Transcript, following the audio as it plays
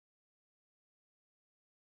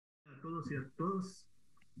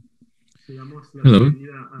Hello,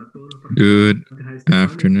 good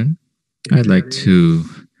afternoon. I'd like to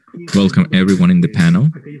welcome everyone in the panel.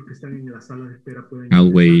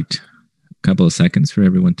 I'll wait a couple of seconds for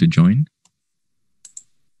everyone to join.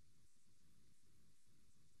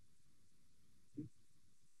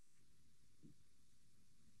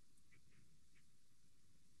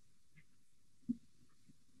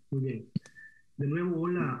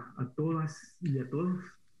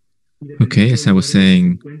 Okay, as I was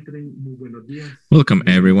saying, welcome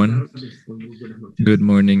everyone. Good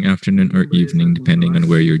morning, afternoon, or evening, depending on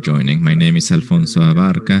where you're joining. My name is Alfonso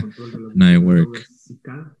Abarca, and I work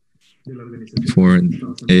for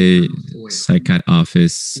a ICUDDR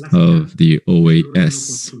office of the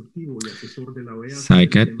OAS.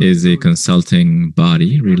 ICUDDR is a consulting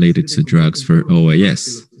body related to drugs for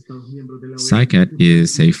OAS. ICUDDR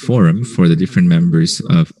is a forum for the different members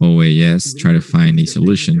of OAS try to find a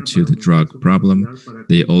solution to the drug problem.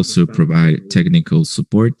 They also provide technical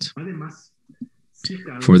support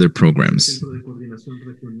for their programs.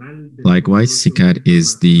 Likewise, ICUDDR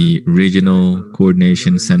is the regional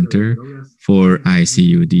coordination center for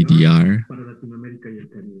ICUDDR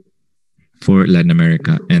for Latin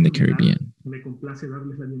America and the Caribbean.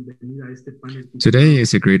 Today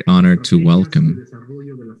is a great honor to welcome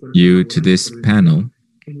you to this panel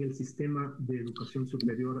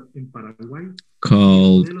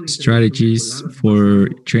called Strategies for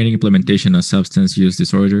Training Implementation of Substance Use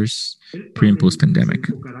Disorders Pre- and Post-Pandemic.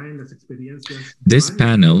 This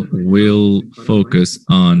panel will focus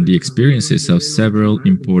on the experiences of several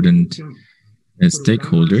important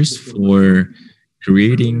stakeholders for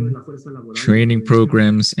creating training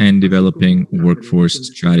programs and developing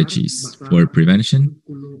workforce strategies for prevention,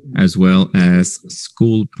 as well as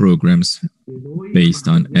school programs based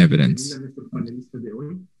on evidence.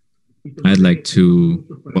 I'd like to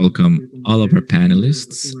welcome all of our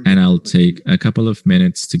panelists, and I'll take a couple of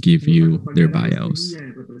minutes to give you their bios.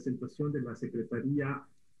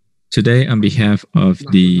 Today, on behalf of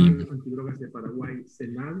the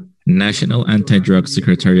National Anti-Drug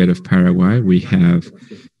Secretariat of Paraguay, we have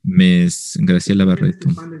Ms. Graciela Barreto.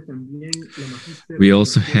 We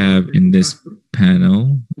also have in this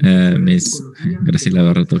panel Ms.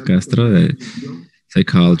 Graciela Barreto Castro, a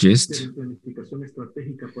psychologist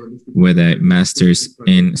with a master's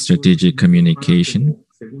in strategic communication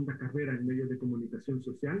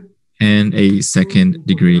and a second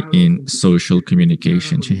degree in social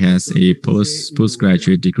communication. She has a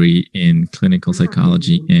postgraduate degree in clinical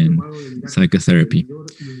psychology and psychotherapy.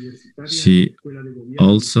 She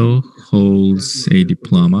also holds a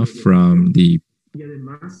diploma from the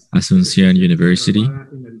Asunción University,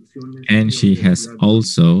 and she has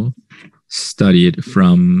also studied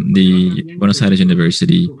from the Buenos Aires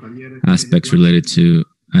University aspects related to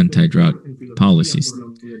anti-drug policies.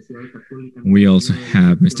 We also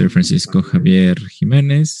have Mr. Francisco Javier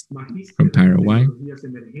Giménez from Paraguay.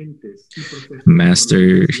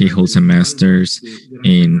 He holds a master's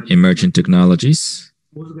in emerging technologies.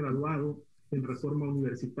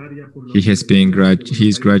 He's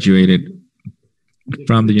graduated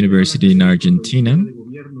from the university in Argentina.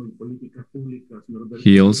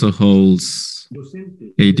 He also holds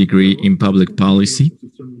a degree in public policy.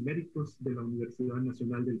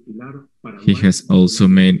 He has also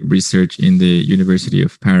made research in the University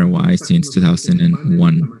of Paraguay since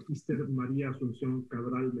 2001.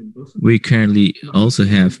 We currently also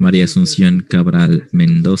have María Asunción Cabral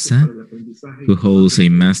Mendoza, who holds a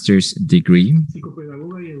master's degree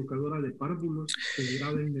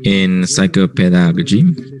in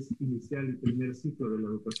psychopedagogy,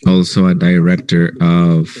 also a director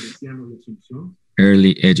of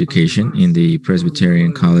early education in the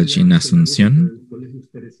Presbyterian College in Asunción.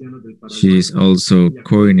 She is also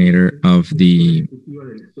coordinator of the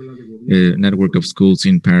network of schools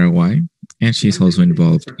in Paraguay, and she's also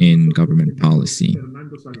involved in government policy.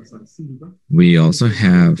 We also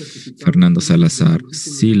have Fernando Salazar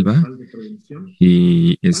Silva.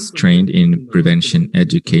 He is trained in prevention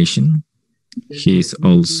education. He's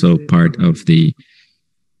also part of the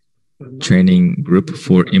training group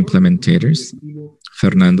for implementators.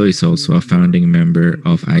 Fernando is also a founding member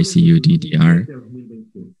of ICUDDR,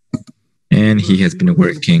 and he has been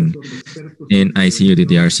working in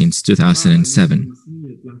ICUDDR since 2007.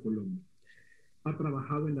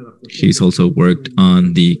 He's also worked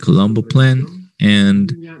on the Colombo Plan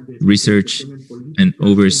and research and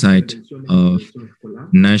oversight of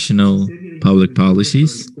national public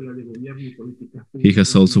policies. He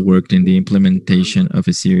has also worked in the implementation of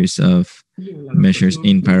a series of measures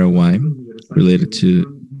in Paraguay related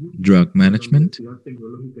to drug management.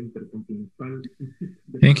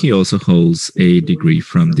 And he also holds a degree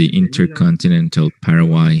from the Intercontinental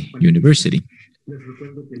Paraguay University.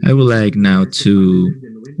 I would like now to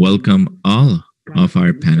welcome all of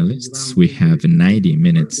our panelists. We have 90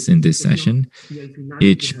 minutes in this session.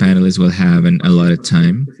 Each panelist will have an allotted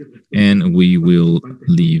time, and we will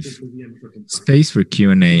leave space for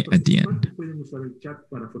Q&A at the end.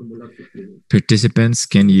 Participants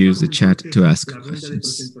can use the chat to ask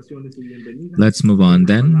questions. Let's move on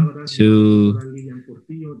then to...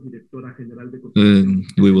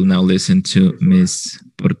 we will now listen to Ms.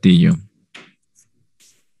 Portillo.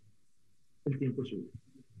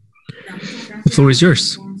 The floor is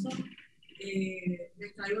yours.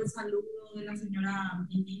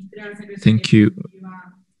 Thank you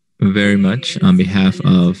very much on behalf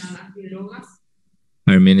of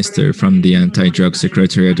our minister from the Anti-Drug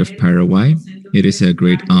Secretariat of Paraguay. It is a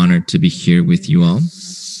great honor to be here with you all.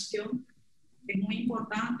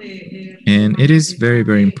 And it is very,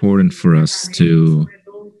 very important for us to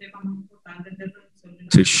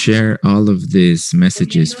share all of these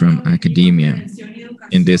messages from academia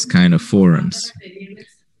in this kind of forums.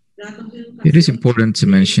 It is important to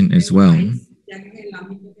mention as well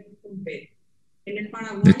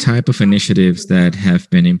the type of initiatives that have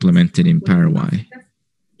been implemented in Paraguay.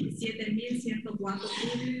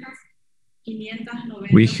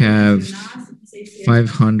 We have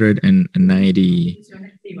 590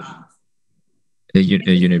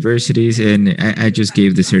 universities, and I just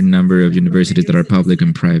gave the certain number of universities that are public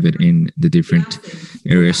and private in the different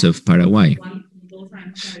areas of Paraguay.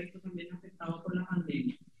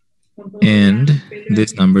 And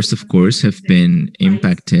these numbers, of course, have been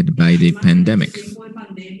impacted by the pandemic.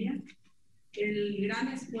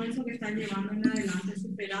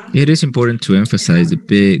 It is important to emphasize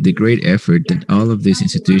the great effort that all of these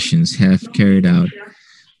institutions have carried out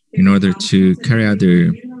in order to carry out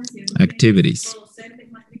their activities.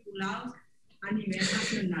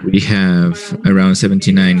 We have around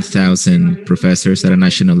 79,000 professors at a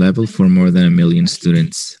national level for more than 1 million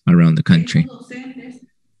students around the country.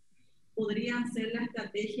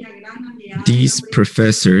 These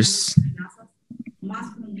professors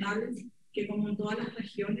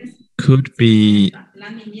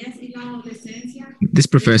these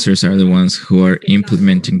professors are the ones who are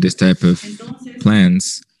implementing this type of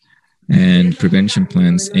plans and prevention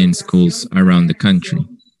plans in schools around the country.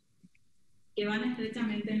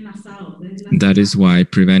 That is why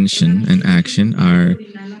prevention and action are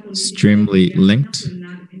extremely linked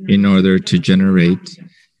in order to generate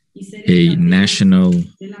a national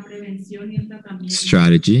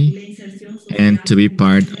strategy and to be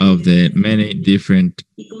part of the many different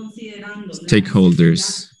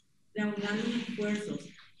stakeholders.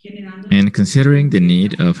 And considering the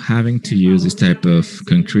need of having to use this type of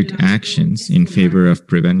concrete actions in favor of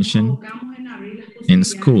prevention in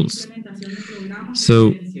schools.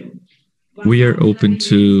 So we are open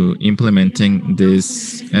to implementing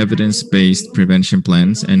these evidence-based prevention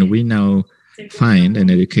plans, and we now find an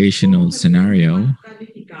educational scenario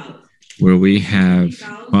where we have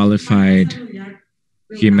qualified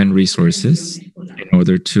human resources in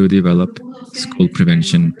order to develop school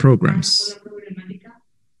prevention programs.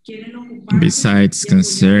 Besides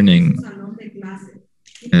concerning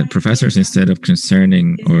professors, instead of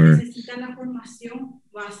concerning or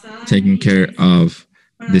taking care of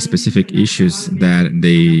the specific issues that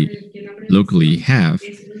they locally have,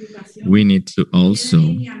 we need to also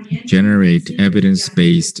generate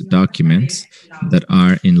evidence-based documents that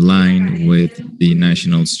are in line with the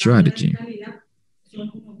national strategy.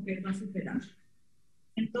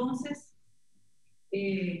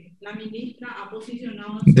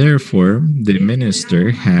 Therefore, the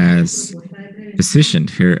minister has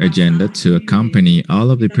positioned her agenda to accompany all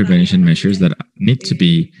of the prevention measures that need to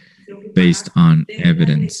be based on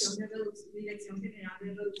evidence,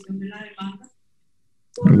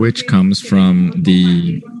 which comes from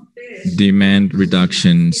the demand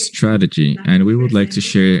reduction strategy. And we would like to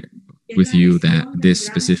share with you this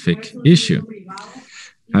specific issue.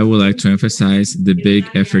 I would like to emphasize the big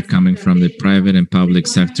effort coming from the private and public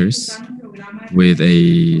sectors with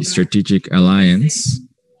a strategic alliance,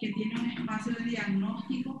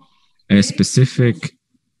 a specific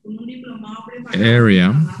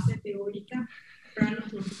area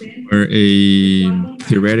or a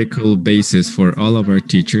theoretical basis for all of our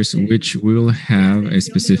teachers, which will have a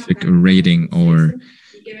specific rating or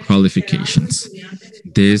qualifications.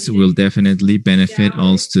 This will definitely benefit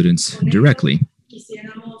all students directly.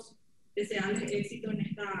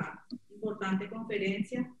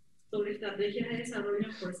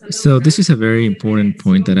 So this is a very important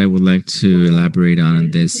point that I would like to elaborate on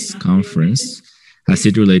in this conference. as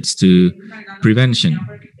it relates to prevention.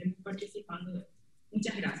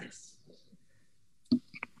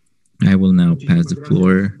 I will now pass the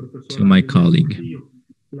floor to my colleague.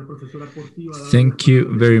 Thank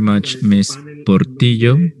you very much, Ms.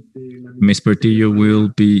 Portillo. Ms. Portillo will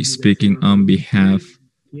be speaking on behalf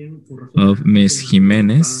of Ms.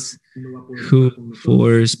 Giménez, who,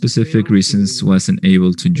 for specific reasons, wasn't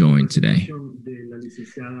able to join today.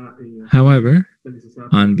 However,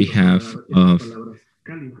 on behalf of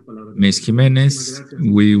Ms. Giménez,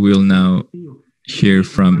 we will now hear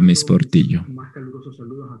from Ms. Portillo.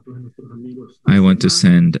 I want to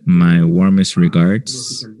send my warmest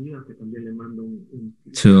regards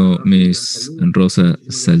to Ms. Rosa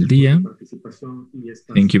Saldia.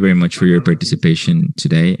 Thank you very much for your participation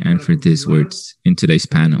today and for these words in today's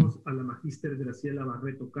panel.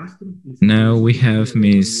 Now we have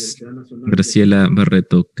Ms. Graciela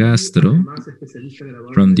Barreto Castro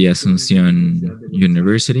from the Asunción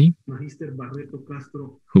University,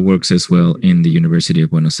 who works as well in the University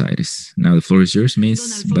of Buenos Aires. Now the floor is yours,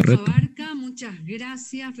 Ms. Barreto.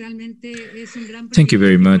 Thank you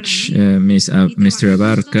very much, Mr.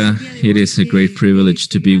 Abarca. It is a great privilege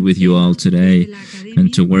to be with you all today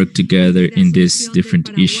and to work together in these different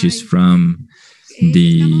issues from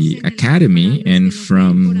the Academy and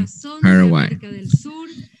from Paraguay.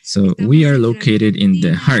 So we are located in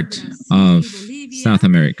the heart of South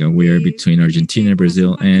America. We are between Argentina,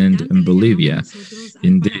 Brazil, and Bolivia,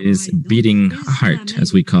 in this beating heart,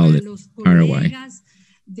 as we call it, Paraguay.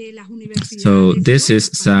 So this is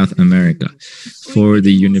South America for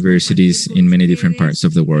the universities in many different parts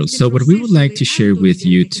of the world. So what we would like to share with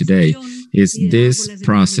you today is this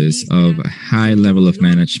process of a high level of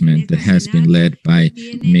management that has been led by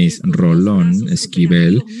Ms. Rolón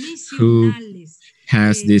Esquivel, who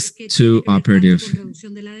has these two operative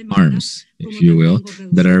arms, if you will,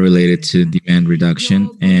 that are related to demand reduction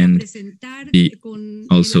and the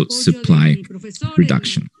also supply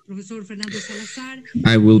reduction.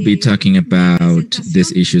 I will be talking about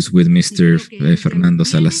these issues with Mr. Fernando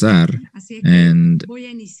Salazar, and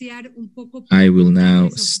I will now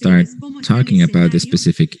start talking about the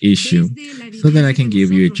specific issue so that I can give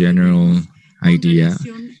you a general idea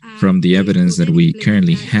from the evidence that we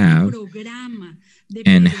currently have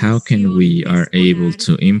and how can we are able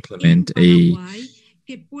to implement a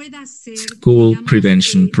school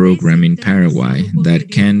prevention program in Paraguay that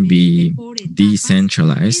can be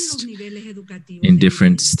decentralized in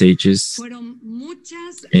different stages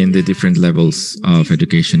in the different levels of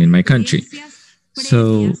education in my country.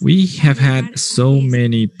 So we have had so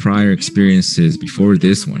many prior experiences before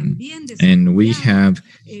this one, and we have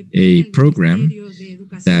a program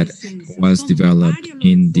that was developed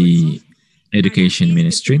in the Education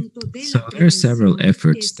Ministry. So there are several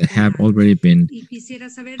efforts that have already been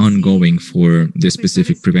ongoing for this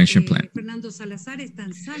specific prevention plan.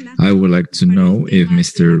 I would like to know if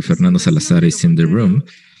Mr. Fernando Salazar is in the room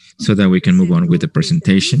so that we can move on with the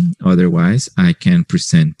presentation. Otherwise, I can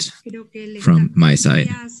present from my side.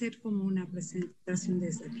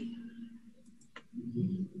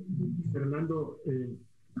 Fernando,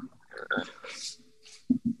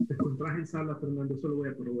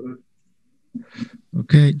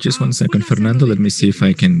 Okay, just one second, Fernando. Let me see if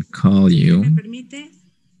I can call you.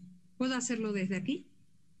 ¿Puedo hacerlo desde aquí?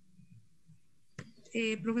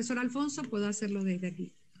 Profesor Alfonso, puedo hacerlo desde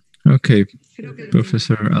aquí. Okay,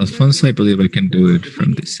 Professor Alfonso, I believe I can do it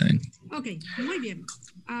from this side. Okay, muy bien.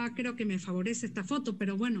 Creo que me favorece esta foto,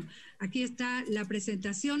 pero bueno, aquí está la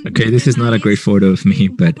presentación. Okay, this is not a great photo of me,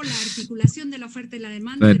 but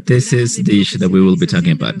this is the issue that we will be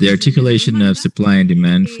talking about, the articulation of supply and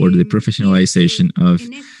demand for the professionalization of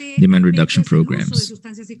demand reduction programs.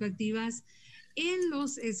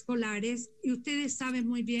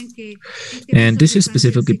 And this is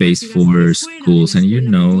specifically based for schools, and you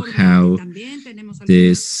know how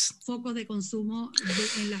this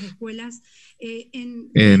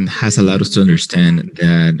has allowed us to understand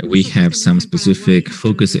that we have some specific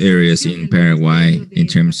focus areas in Paraguay in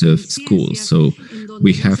terms of schools. So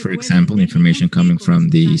we have, for example, information coming from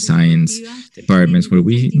the science departments where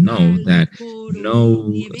we know that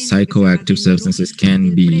no psychoactive substances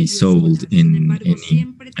can be sold in any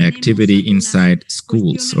activity inside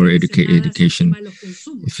schools or education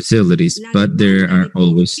facilities, but there are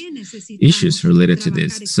always issues related to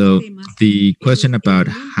this. So the question about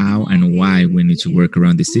how and why we need to work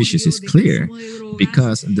around these issues is clear,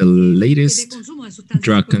 because the latest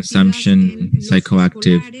drug consumption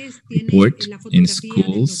psychoactive report in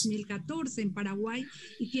schools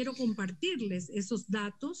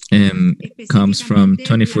comes from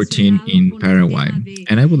 2014 in Paraguay.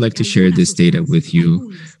 And I would like to share this data with you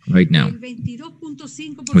right now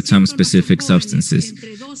with some specific substances.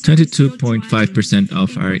 22.5%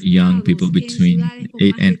 of our young people between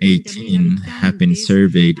 8 and 18 have been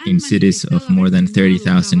surveyed in cities of more than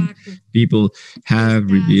 30,000 people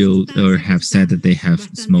have revealed or have said that they have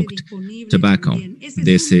smoked tobacco.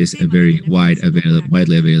 This is a very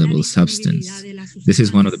widely available substance. This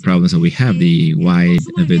is one of the problems that we have, the wide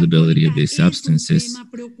availability of these substances.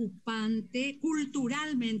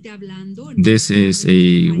 This is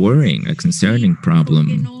a worrying, a concerning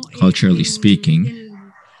problem, culturally speaking,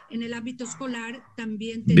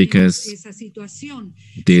 because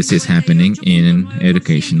this is happening in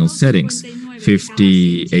educational settings.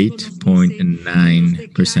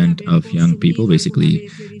 58.9% of young people, basically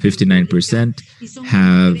 59%,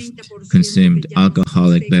 have consumed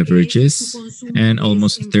alcoholic beverages, and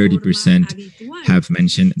almost 30% have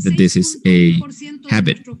mentioned that this is a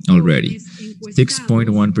habit already.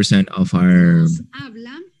 6.1% of our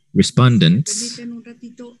respondents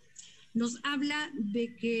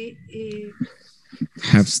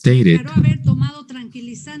have stated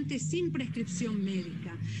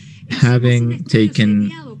having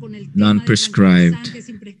taken non-prescribed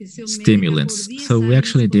stimulants. So we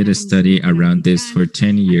actually did a study around this for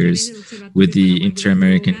 10 years with the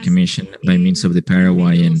Inter-American Commission by means of the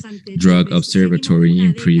Paraguayan Drug Observatory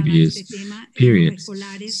in previous periods.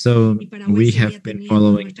 So we have been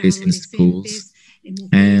following this in schools,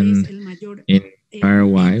 and in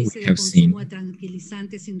Paraguay, we have seen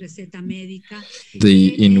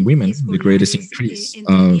in women the greatest increase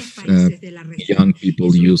of young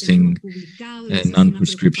people using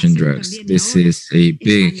non-prescription drugs. This is a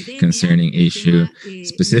big concerning issue,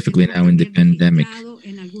 specifically now in the pandemic.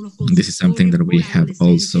 This is something that we have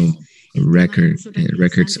also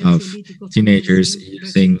records of teenagers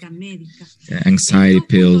using anxiety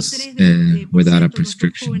pills without a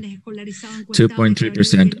prescription.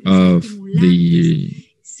 2.3% of the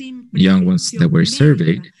young ones that were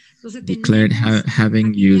surveyed declared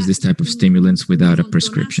having used this type of stimulants without a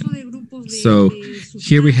prescription. So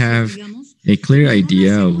here we have a clear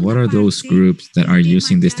idea of what are those groups that are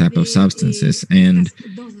using this type of substances. And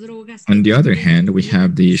on the other hand, we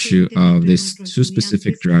have the issue of these two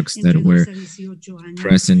specific drugs that were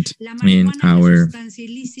present in our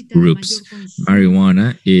groups.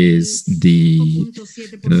 Marijuana is the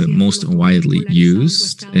most widely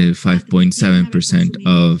used. 5.7%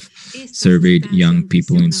 of surveyed young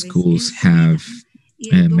people in schools have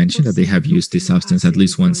mentioned that they have used this substance at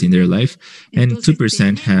least once in their life, and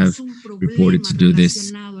 2% have reported to do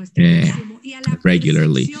this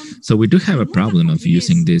regularly. So we do have a problem of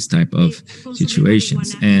using this type of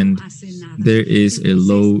situations, and there is a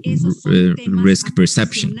low risk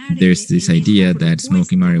perception. There's this idea that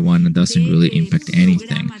smoking marijuana doesn't really impact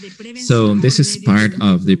anything. So this is part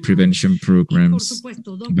of the prevention programs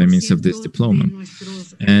by means of this diploma.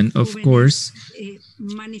 And of course,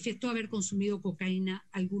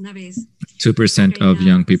 2% of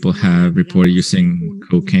young people have reported using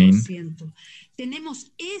cocaine.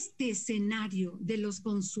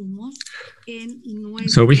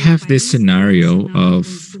 So we have this scenario of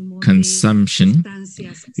consumption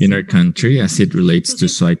in our country as it relates to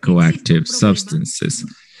psychoactive substances.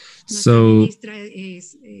 So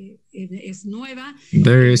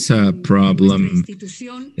there is a problem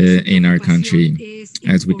in our country,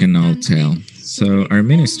 as we can all tell. So our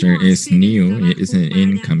minister is new, is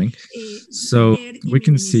incoming. So we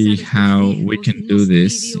can see how we can do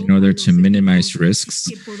this in order to minimize risks.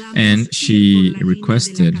 And she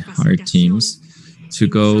requested our teams to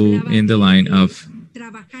go in the line of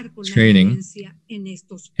training,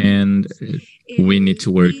 and we need to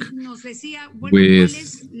work with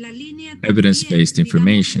evidence-based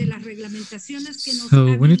information.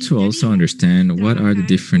 So we need to also understand what are the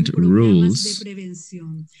different rules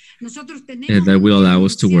that will allow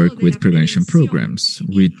us to work with prevention programs.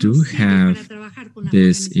 We do have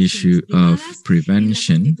this issue of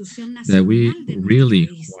prevention that we really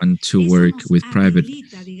want to work with private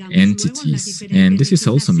entities, and this is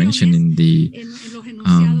also mentioned in the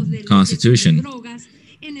Constitution.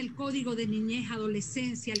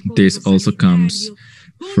 This also comes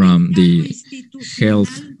from the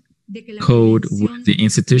health code with the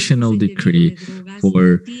institutional decree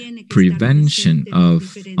for prevention of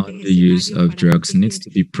underuse of drugs needs to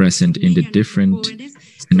be present in the different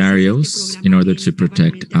scenarios in order to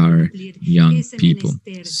protect our young people.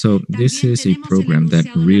 So this is a program that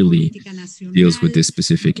really deals with this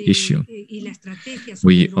specific issue.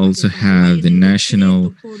 We also have the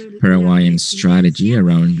National Paraguayan Strategy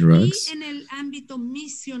around drugs.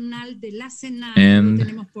 And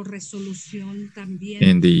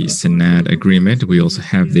in the Senate agreement, we also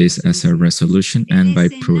have this as a resolution and by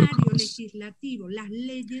protocols.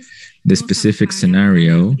 The specific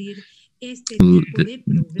scenario,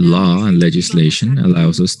 law and legislation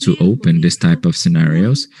allows us to open this type of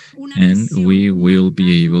scenarios, and we will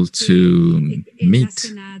be able to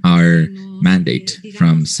meet our mandate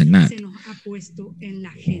from Senate,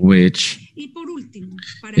 which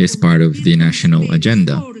is part of the national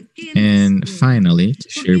agenda. And finally, to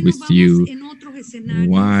share with you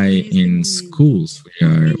why in schools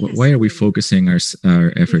why are we focusing our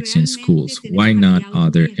efforts in schools? Why not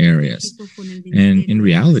other areas? And in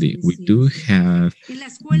reality, we do have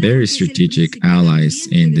very strategic allies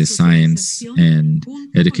in the science and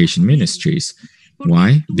education ministries.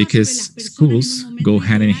 Why? Because schools go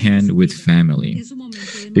hand in hand with family,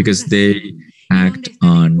 because they act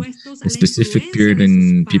on a specific period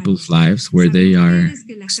in people's lives where they are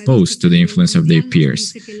exposed to the influence of their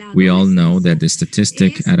peers. We all know that the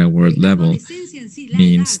statistic at a world level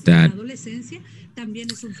means that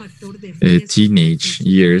teenage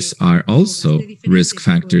years are also risk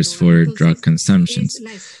factors for drug consumptions.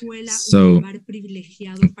 So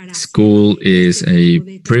school is a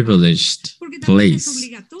privileged place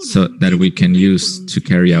so that we can use to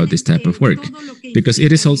carry out this type of work, because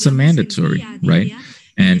it is also mandatory, right?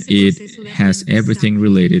 And it has everything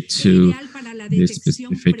related to the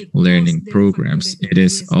specific learning programs. It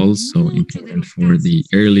is also important for the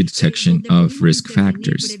early detection of risk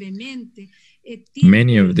factors.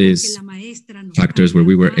 Many of these factors where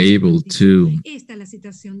we were able to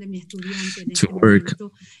work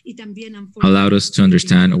allowed us to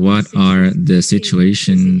understand what are the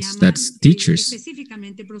situations that teachers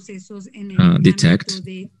detect.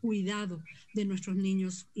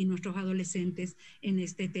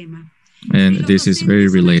 And this is very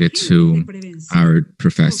related to our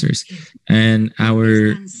professors. And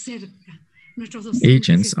our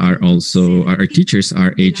agents are also, our teachers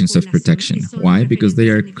are agents of protection. Why? Because they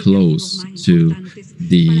are close to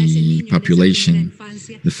the population,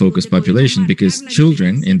 the focus population, because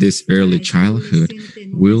children in this early childhood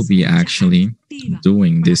will be actually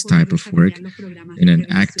doing this type of work in an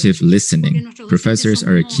active listening. Professors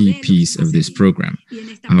are a key piece of this program.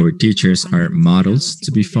 Our teachers are models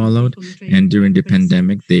to be followed, and during the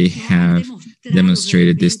pandemic, they have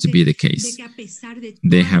demonstrated this to be the case.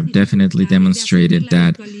 They have definitely demonstrated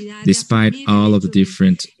that despite all of the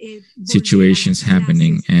different situations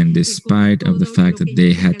happening, and despite of the fact that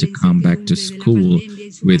they had to come back to school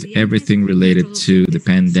with everything related to the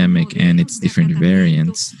pandemic and its different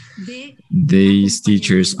variants, these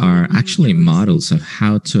teachers are actually models of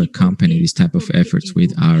how to accompany these type of efforts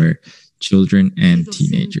with our children and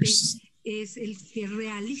teenagers.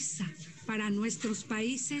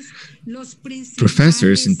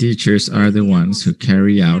 Professors and teachers are the ones who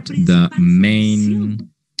carry out the main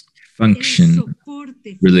function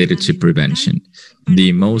related to prevention,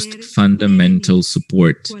 the most fundamental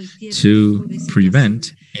support to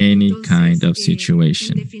prevent any kind of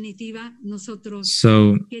situation.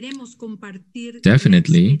 So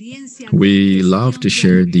definitely, we love to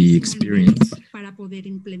share the experience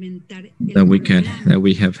that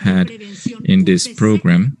we have had in this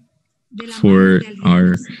program for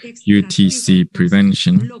our UTC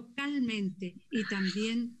prevention.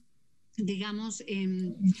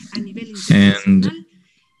 And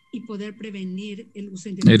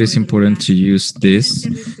it is important to use this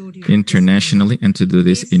internationally and to do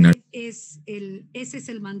this in our... Ese es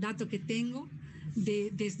el mandato que tengo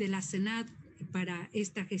desde la Senat para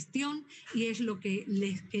esta gestión, y es lo que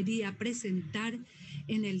les quería presentar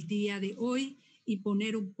en el día de hoy y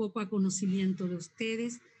poner un poco a conocimiento de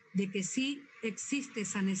ustedes de que sí existe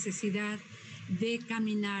esa necesidad de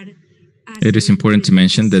caminar. It is important to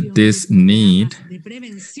mention that this need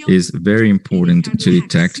is very important to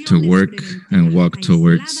detect, to work and walk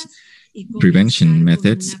towards prevention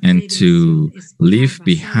methods, and to leave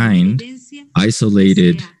behind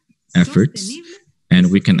isolated efforts,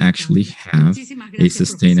 and we can actually have a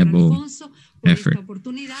sustainable effort.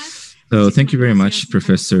 So thank you very much,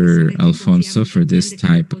 Professor Alfonso, for this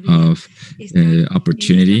type of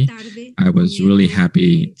opportunity. I was really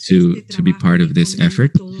happy to be part of this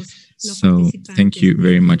effort. So thank you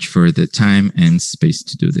very much for the time and space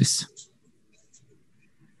to do this.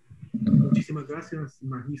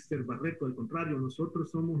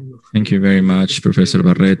 Thank you very much, Professor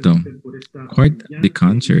Barreto. Quite the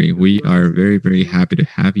contrary, we are very, very happy to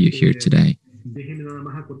have you here today.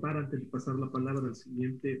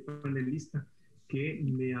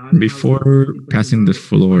 Before passing the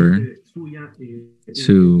floor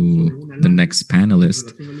to the next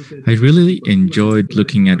panelist, I really enjoyed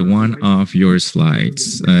looking at one of your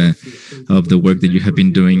slides of the work that you have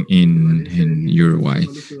been doing in Uruguay,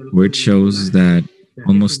 where it shows that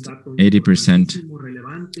almost 80%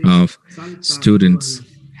 of students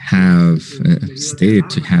have stated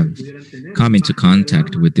to have come into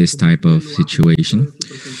contact with this type of situation.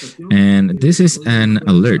 And this is an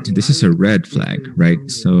alert. This is a red flag, right?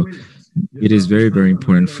 So it is very, very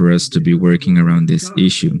important for us to be working around this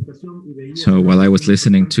issue. So while I was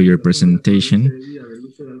listening to your presentation,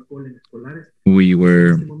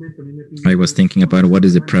 I was thinking about what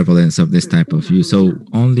is the prevalence of this type of use. So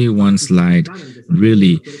only one slide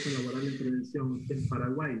really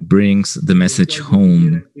brings the message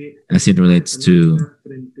home as it relates to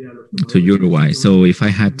Uruguay. So if I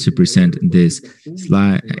had to present this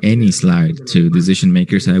slide, any slide to decision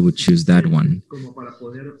makers, I would choose that one.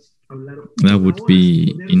 That would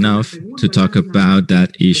be enough to talk about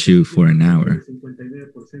that issue for an hour.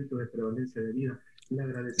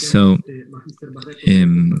 So,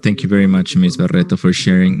 thank you very much, Ms. Barreto, for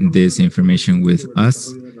sharing this information with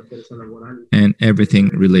us and everything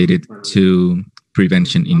related to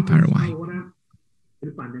prevention in Paraguay.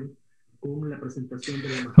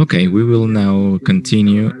 Okay, we will now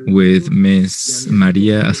continue with Ms.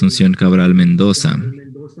 María Asunción Cabral Mendoza.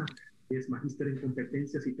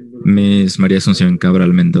 Ms. María Asunción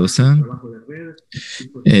Cabral Mendoza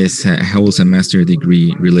holds a master's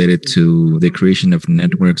degree related to the creation of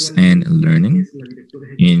networks and learning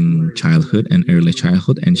in childhood and early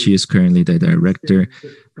childhood, and she is currently the director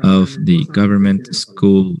of the government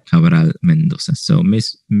school Cabral Mendoza. So,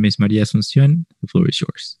 Ms. María Asunción, the floor is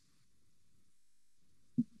yours.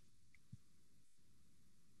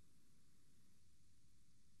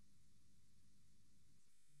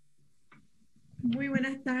 Muy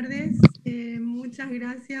buenas tardes. Muchas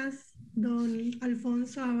gracias, don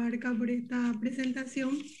Alfonso Abarca, por esta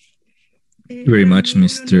presentación. Thank you very much,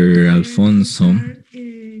 Mr. Alfonso,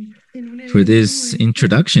 for this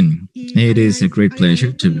introduction. It is a great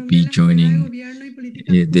pleasure to be joining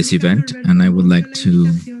this event, and I would like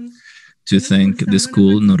to thank the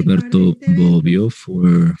school Norberto Bobbio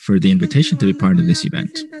for the invitation to be part of this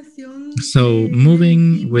event. So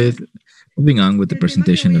moving on with the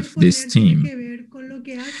presentation of this team,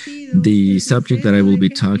 the subject that I will be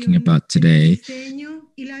talking about today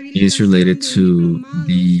is related to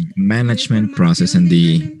the management process and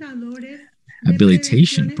the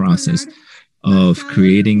habilitation process of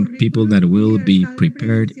creating people that will be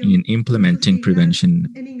prepared in implementing prevention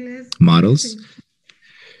models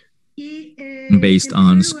based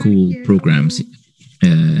on school programs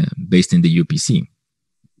based in the UPC.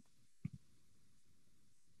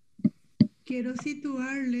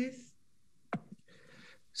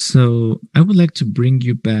 So I would like to bring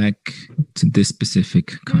you back to this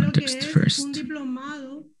specific context first.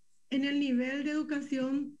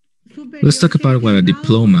 Let's talk about what a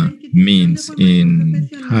diploma means in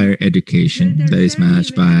higher education that is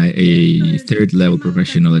managed by a third-level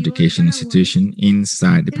professional education institution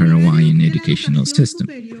inside the Paraguayan educational system.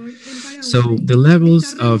 So the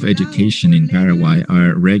levels of education in Paraguay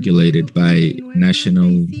are regulated by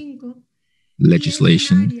national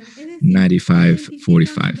legislation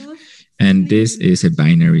 9545. And this is a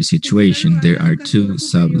binary situation. There are two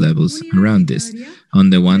sub-levels around this.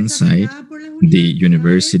 On the one side, the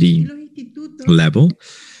university level,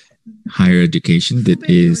 higher education that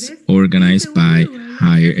is organized by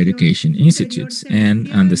higher education institutes.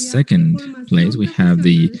 And on the second place, we have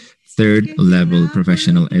the third level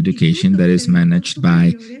professional education that is managed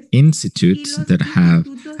by institutes that have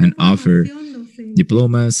and offer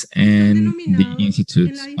diplomas and the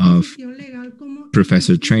institutes of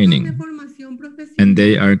professor training. And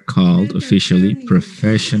they are called officially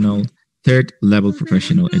professional, third level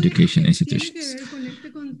professional education institutions.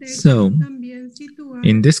 So,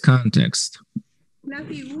 in this context,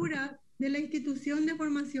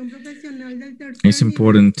 it's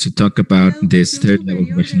important to talk about this third level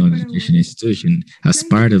professional education institution as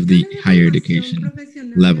part of the higher education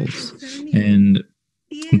levels. And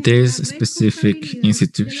these specific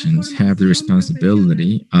institutions have the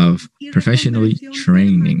responsibility of professionally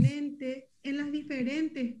training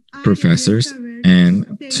professors and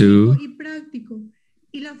to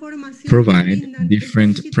provide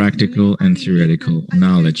different practical and theoretical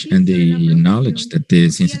knowledge. And the knowledge that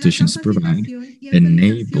these institutions provide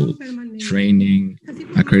enable training,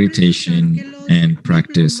 accreditation, and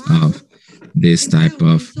practice of this type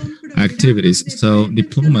of activities. So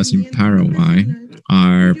diplomas in Paraguay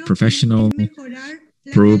are professional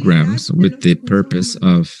programs with the purpose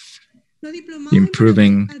of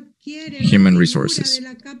improving human resources.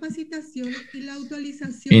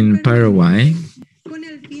 In Paraguay,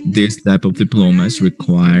 this type of diplomas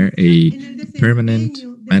require a permanent,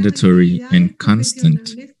 mandatory, and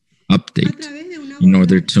constant update in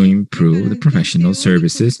order to improve the professional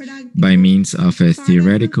services by means of a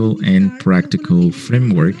theoretical and practical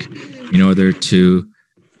framework in order to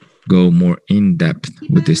go more in depth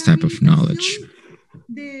with this type of knowledge.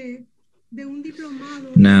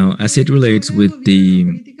 Now, as it relates with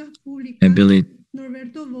the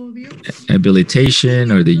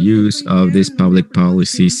habilitation or the use of these public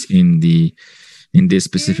policies in this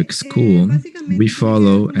specific school, we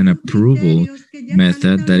follow an approval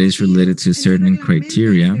method that is related to certain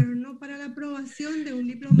criteria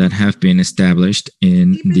that have been established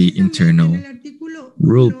in the internal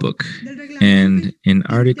rule book. And in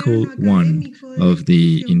Article 1 of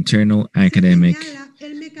the internal academic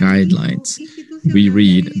guidelines, we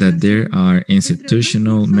read that there are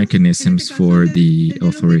institutional mechanisms for the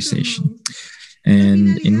authorization.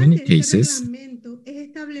 And in many cases,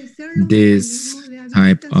 this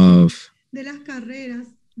type of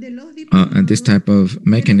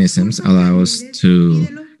mechanisms allow us to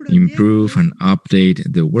improve and update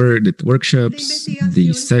the workshops,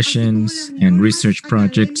 the sessions, and research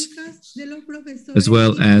projects, as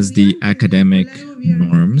well as the academic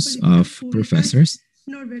norms of professors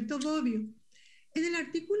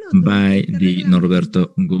by the Norberto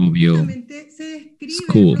Bobbio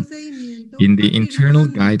School. In the internal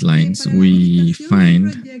guidelines, we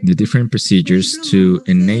find the different procedures to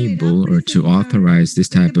enable or to authorize this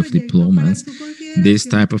type of diplomas. This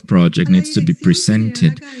type of project needs to be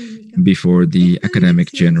presented before the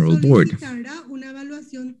Academic General Board.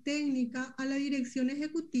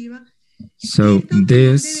 So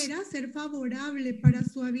this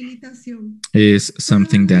is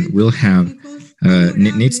something that will have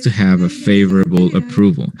needs to have a favorable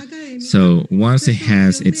approval. So once it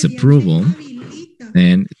has its approval,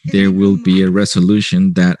 then there will be a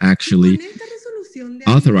resolution that actually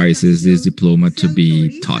authorizes this diploma to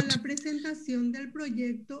be taught.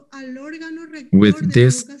 With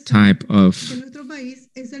this type of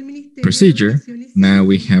procedure, now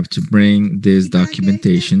we have to bring this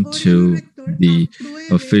documentation to the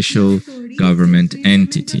official government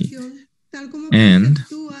entity. And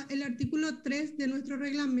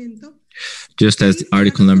just as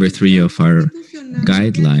Article number 3 of our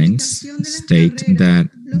guidelines state that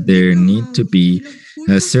there need to be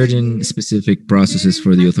certain specific processes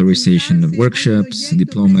for the authorization of workshops,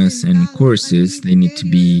 diplomas, and courses, they need to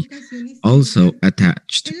be also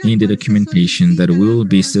attached in the documentation that will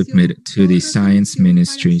be submitted to the Science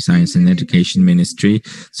Ministry, Science and Education Ministry,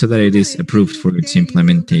 so that it is approved for its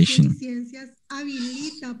implementation.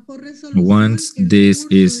 Once this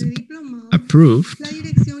is approved,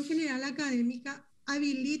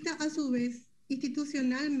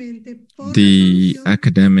 the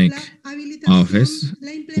academic office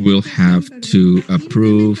will have to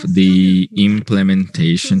approve the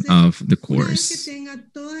implementation of the course.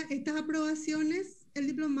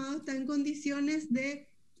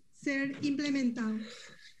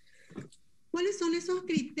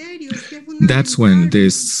 That's when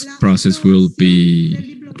this process will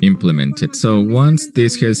be implemented. So once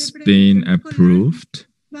this has been approved,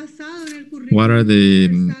 this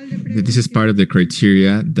is part of the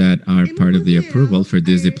criteria that are part of the approval for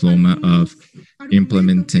this diploma of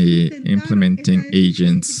implementing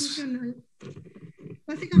agents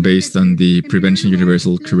based on the Prevention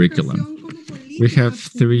Universal Curriculum. We have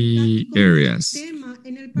 3 areas.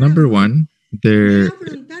 Number 1,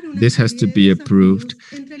 this has to be approved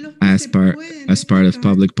as part of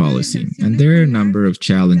public policy. And there are a number of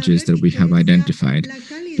challenges that we have identified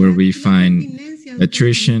where we find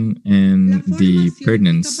attrition and the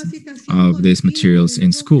pertinence of these materials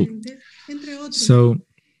in school. So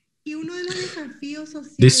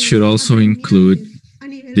this should also include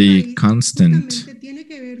the constant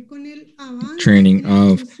training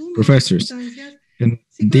of professors. And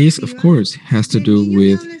this, of course, has to do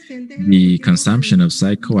with the consumption of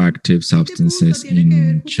psychoactive substances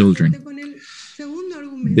in children.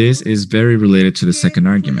 This is very related to the second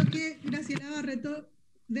argument.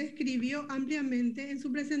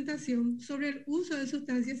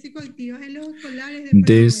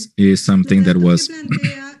 This is something that was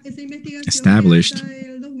established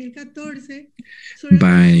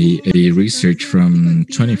by a research from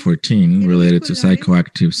 2014 related to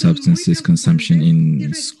psychoactive substances consumption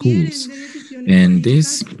in schools. And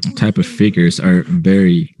these type of figures are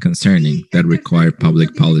very concerning that require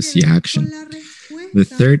public policy action. The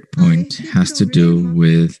third point has to do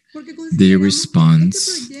with the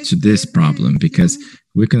response to this problem, because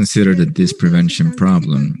we consider that this prevention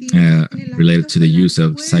problem related to the use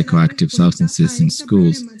of psychoactive substances in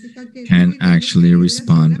schools can actually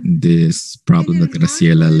respond this problem that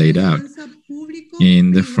Graciela laid out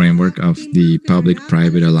in the framework of the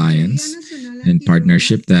public-private alliance and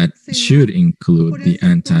partnership that should include the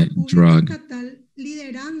anti-drug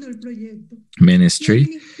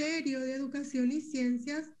ministry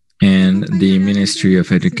and the Ministry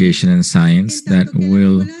of Education and Science that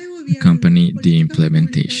will accompany the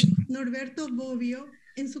implementation.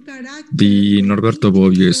 The Norberto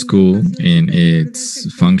Bobbio School, in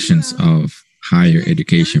its functions of higher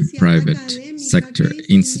education private sector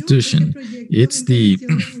institution, it's the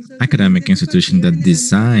academic institution that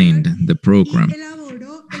designed the program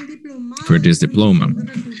for this diploma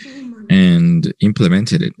and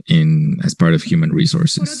implemented it as part of human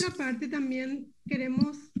resources.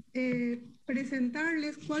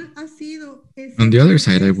 On the other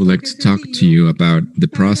side, I would like to talk to you about the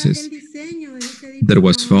process that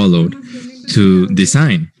was followed to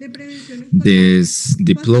design this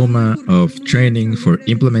diploma of training for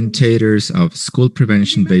implementators of school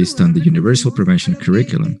prevention based on the universal prevention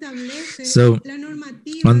curriculum. So,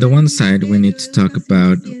 on the one side, we need to talk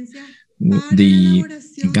about the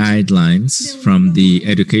guidelines from the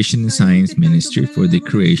Education and Science Ministry for the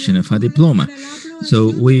creation of a diploma.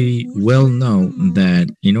 So we well know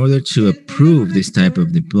that in order to approve this type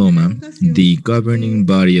of diploma, the governing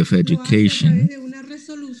body of education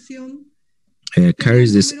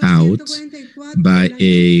carries this out by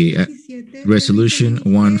a resolution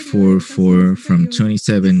 144 from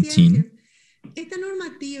 2017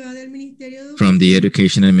 from the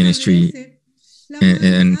Education and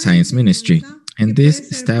Science Ministry. And this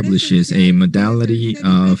establishes a modality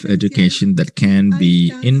of education that can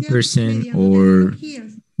be in person or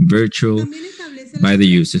virtual by the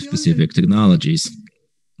use of specific technologies.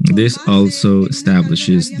 This also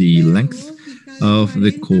establishes the length of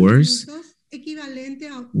the course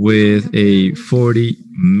with a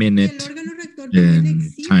 40-minute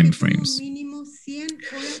time frames.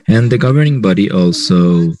 And the governing body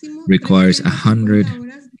also requires 100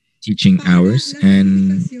 teaching hours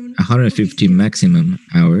and 150 maximum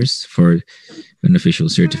hours for beneficial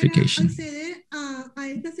certification.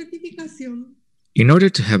 In order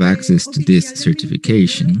to have access to this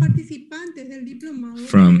certification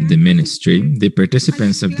from the ministry, the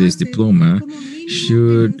participants of this diploma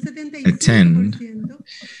should attend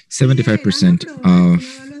 75% of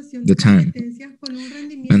the time,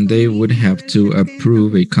 and they would have to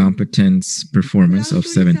approve a competence performance of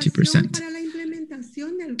 70%.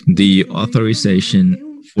 The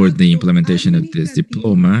authorization for the implementation of this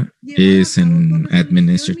diploma is an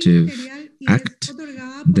administrative act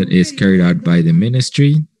that is carried out by the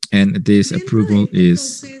ministry, and this approval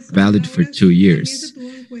is valid for 2 years.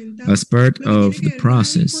 As part of the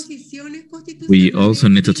process, we also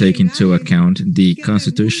need to take into account the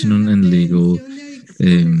constitutional and legal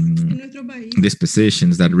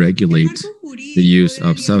dispositions that regulate the use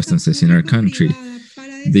of substances in our country.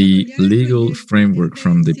 The legal framework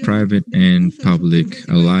from the private and public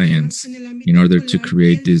alliance in order to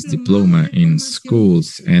create this diploma in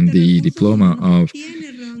schools, and the diploma of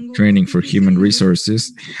training for human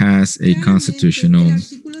resources has a constitutional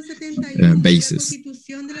basis.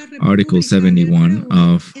 Article 71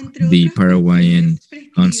 of the Paraguayan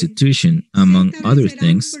Constitution, among other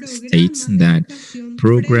things, states that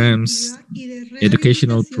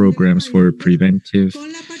educational programs with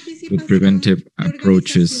preventive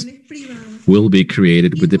approaches will be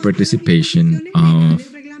created with the participation of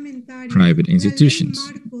private institutions.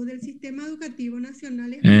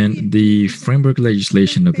 And the framework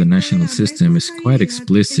legislation of the national system is quite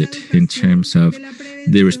explicit in terms of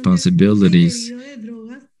the responsibilities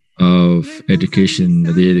of education,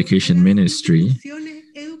 the education ministry,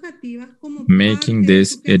 making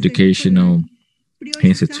these educational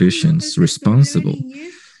institutions responsible.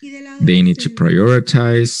 They need to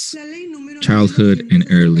prioritize childhood and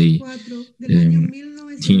early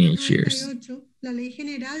teenage years.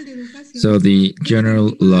 So the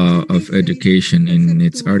General Law of Education in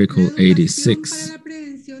its Article 86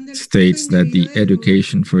 states that the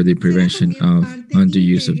education for the prevention of undue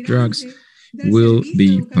use of drugs will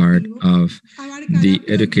be part of the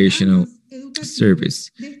educational service,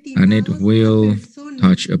 and it will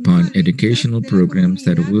touch upon educational programs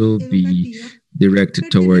that will be directed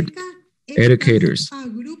toward educators,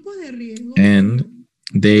 and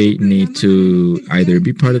they need to either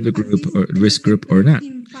be part of the group or risk group or not.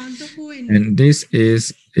 And this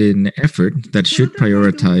is an effort that should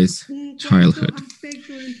prioritize childhood.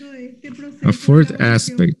 A fourth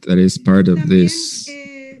aspect that is part of this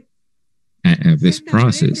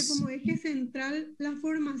process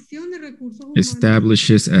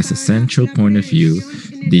establishes as a central point of view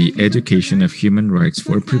the education of human rights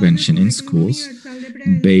for prevention in schools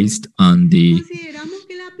based on the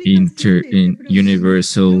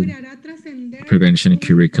universal prevention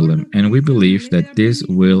curriculum. And we believe that this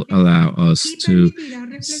will allow us to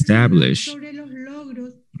establish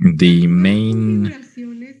the main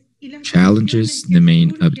challenges, the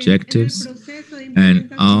main objectives,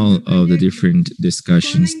 and all of the different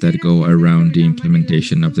discussions that go around the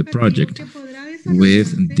implementation of the project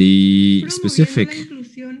with the specific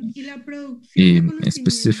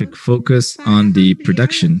focus on the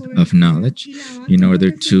production of knowledge in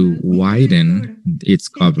order to widen its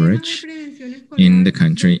coverage in the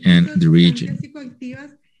country and the region,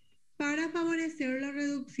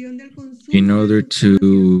 in order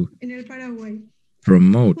to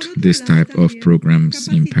promote this type of programs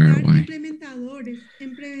in Paraguay.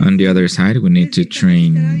 On the other side, we need to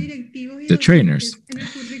train the trainers,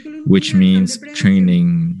 which means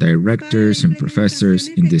training directors and professors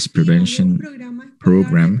in this prevention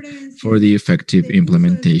program for the effective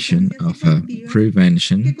implementation of a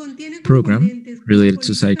prevention program related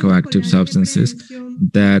to psychoactive substances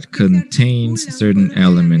that contains certain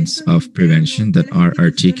elements of prevention that are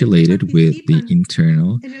articulated with the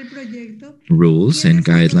internal rules and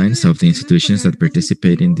guidelines of the institutions that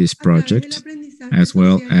participate in this project, as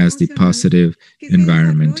well as the positive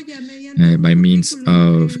environment by means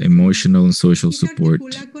of emotional and social support.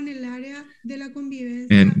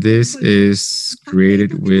 And this is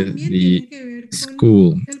created with the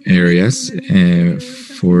school areas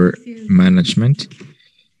for management,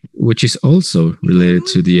 which is also related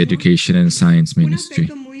to the Education and Science Ministry.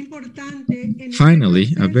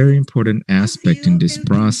 Finally, a very important aspect in this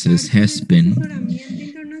process has been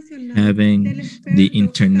having the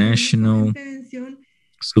international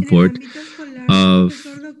support of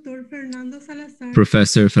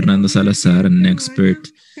Professor Fernando Salazar, an expert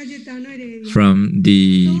from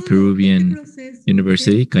the Peruvian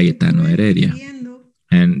University, Cayetano, Heredia.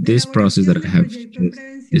 And this process that I have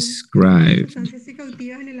described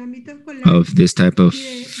of this type of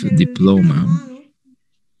diploma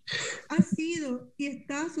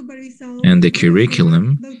and the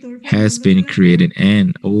curriculum has been created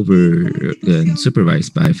and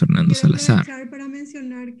supervised by Fernando Salazar.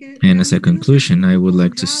 And as a conclusion, I would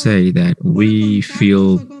like to say that we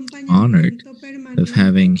feel honored of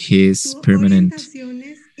having his permanent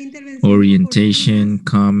orientation,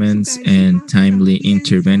 comments, and timely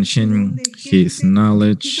intervention, his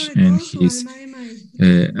knowledge and his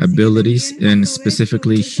abilities, and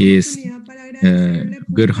specifically his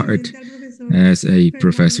good heart as a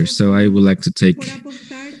professor. So I would like to take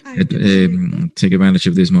advantage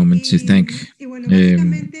of this moment to thank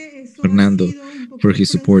Fernando for his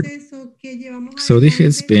support. So this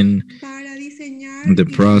has been the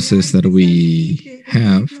process that we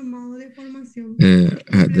have,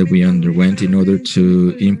 that we underwent in order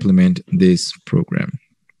to implement this program.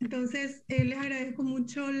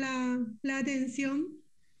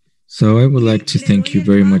 So I would like to thank you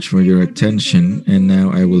very much for your attention, and now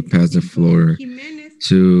I will pass the floor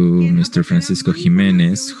to Mr. Francisco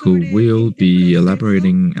Giménez, who will be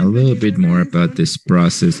elaborating a little bit more about this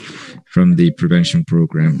process from the prevention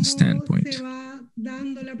program standpoint.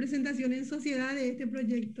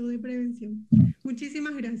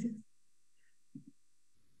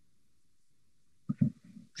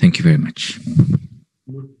 Thank you very much.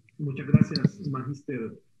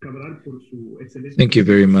 Thank you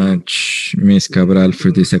very much, Ms. Cabral,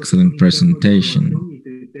 for this excellent presentation.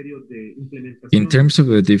 In terms of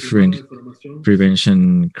the different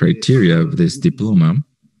prevention criteria of this diploma,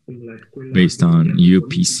 based on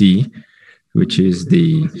UPC, which is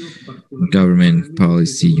the Government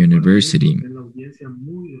Policy University,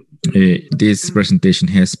 this presentation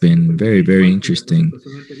has been very, very interesting,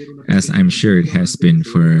 as I'm sure it has been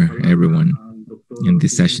for everyone in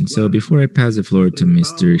this session. So before I pass the floor to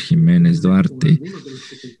Mr. Giménez Duarte,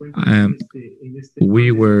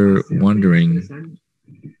 we were wondering,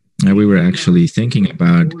 we were actually thinking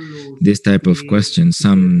about this type of question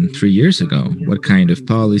some 3 years ago. What kind of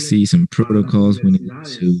policies and protocols we need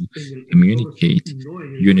to communicate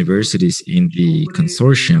universities in the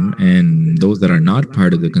consortium and those that are not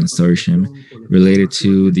part of the consortium related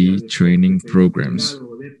to the training programs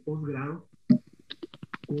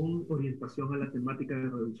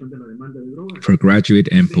for graduate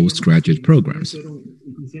and postgraduate programs.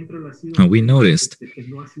 And we noticed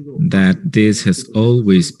that this has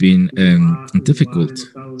always been a difficult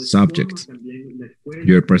subject.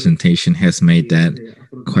 Your presentation has made that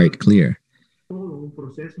quite clear.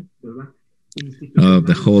 of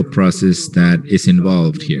the whole process that is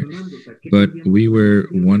involved here. But we were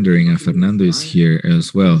wondering, and Fernando is here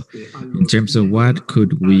as well, in terms of what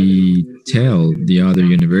could we tell the other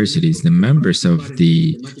universities, the members of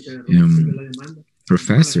the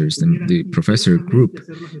professors and the professor group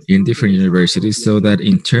in different universities, so that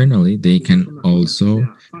internally they can also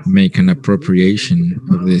make an appropriation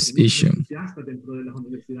of this issue.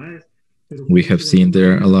 We have seen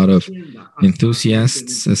there are a lot of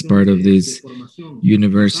enthusiasts as part of these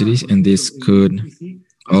universities, and this could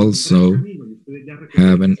also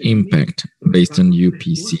have an impact based on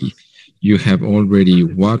UPC. You have already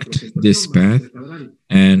walked this path,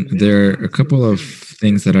 and there are a couple of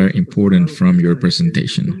things that are important from your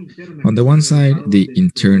presentation. On the one side, the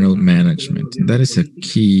internal management. That is a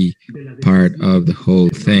key part of the whole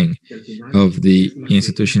thing, of the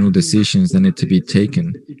institutional decisions that need to be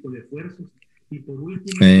taken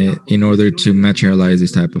in order to materialize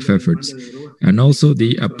this type of efforts, and also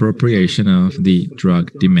the appropriation of the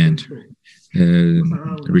drug demand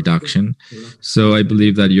reduction. So I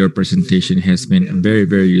believe that your presentation has been very,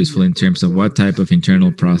 very useful in terms of what type of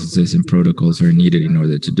internal processes and protocols are needed in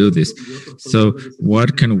order to do this. So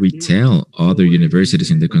what can we tell other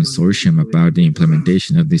universities in the consortium about the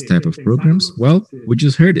implementation of this type of programs? Well, we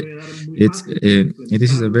just heard it.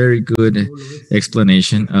 This is a very good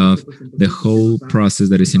explanation of the whole process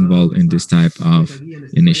that is involved in this type of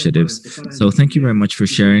initiatives. So thank you very much for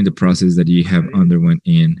sharing the process that you have underwent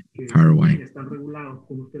in Paraguay.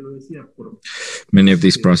 Many of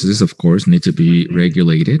these processes, of course, need to be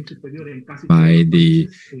regulated by the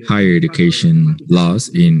higher education laws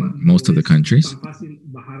in most of the countries.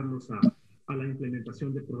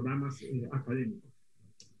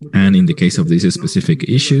 And in the case of these specific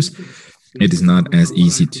issues, it is not as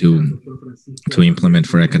easy to implement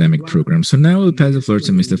for academic programs. So now we'll pass the floor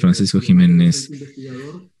to Mr. Francisco Giménez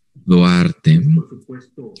Duarte.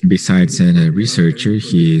 Besides a researcher,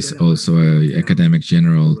 he is also an academic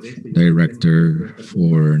general director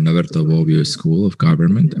for Norberto Bobbio School of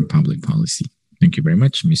Government and Public Policy. Thank you very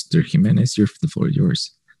much, Mr. Giménez. The floor is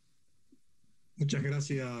yours. Muchas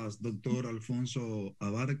gracias, doctor Alfonso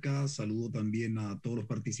Abarca. Saludo también a todos los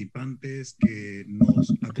participantes que nos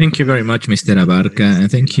acompañan. Thank you very much, Mr. Abarca, and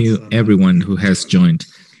thank you everyone who has joined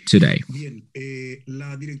today.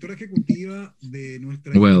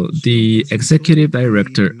 Well, the executive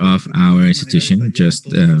director of our institution just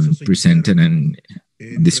presented and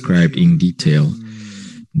described in detail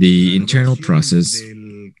the internal process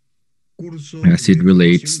as it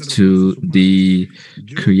relates to the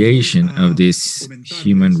creation of this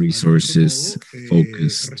human resources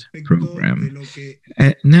focused program.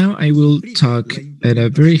 Now I will talk at a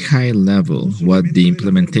very high level what the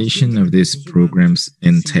implementation of these programs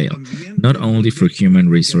entail, not only for human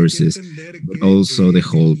resources, but also the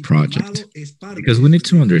whole project. Because we need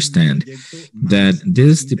to understand that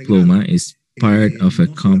this diploma is part of a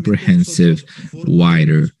comprehensive,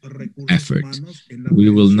 wider effort. We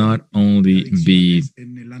will not only be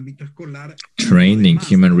training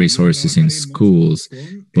human resources in schools,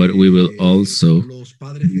 but we will also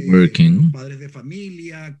be working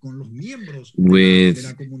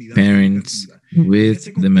with parents,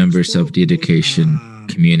 with the members of the education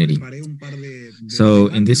community. So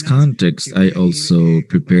in this context, I also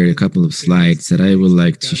prepared a couple of slides that I would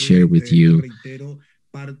like to share with you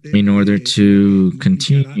in order to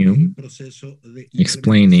continue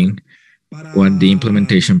explaining what the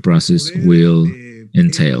implementation process will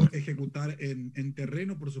entail.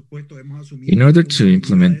 In order to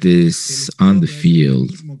implement this on the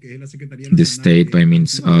field, the state, by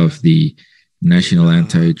means of the National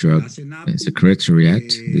Anti-Drug Secretariat,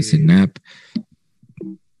 the SENAP.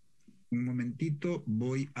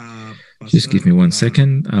 Just give me 1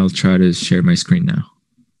 second. I'll try to share my screen now.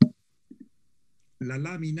 La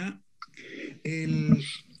lámina,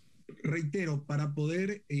 reitero, para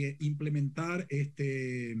poder implementar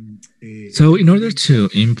este... So in order to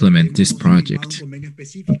implement this project,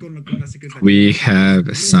 we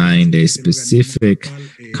have signed a specific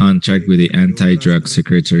contract with the Anti-Drug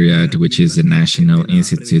Secretariat, which is the national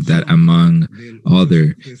institute that, among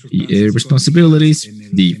other responsibilities,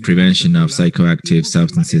 the prevention of psychoactive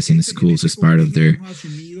substances in schools is part of their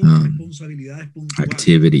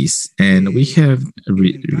activities. And we have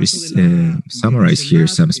summarized here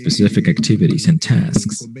some specific activities and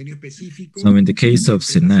tasks. So in the case of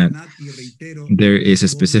SENAT, there is a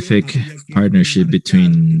specific partnership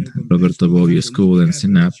between Roberto Bobbio School and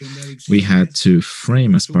SENAP. We had to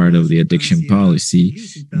frame, as part of the addiction policy,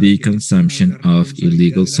 the consumption of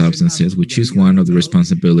illegal substances, which is one of the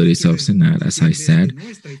responsibilities of SENAT, as I said.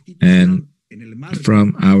 And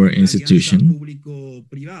from our institution,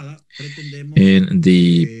 in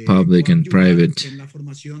the public and private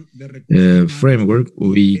framework,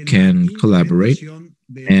 we can collaborate,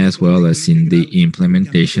 as well as in the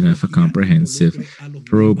implementation of a comprehensive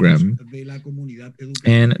program.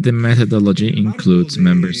 And the methodology includes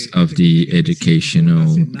members of the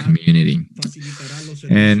educational community.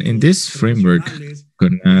 And in this framework,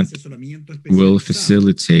 CONAT will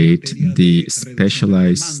facilitate the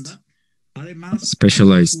specialized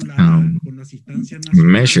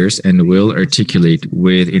measures and will articulate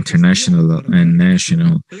with international and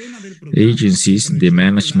national agencies the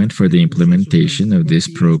management for the implementation of this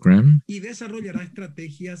program,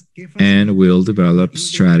 and will develop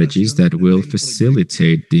strategies that will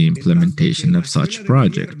facilitate the implementation of such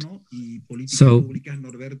project. So,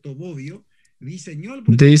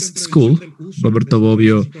 this school, Roberto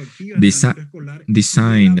Bobbio,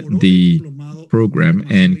 designed the program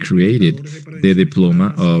and created the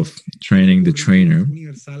diploma of training the trainer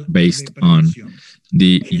based on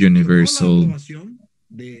the universal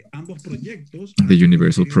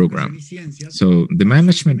program. So the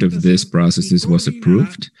management of this process was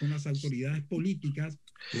approved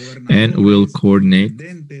and will coordinate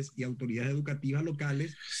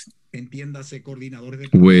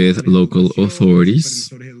with local authorities,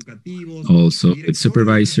 also with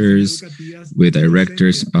supervisors, with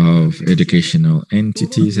directors of educational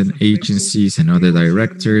entities and agencies and other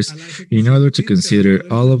directors, in order to consider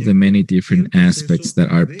all of the many different aspects that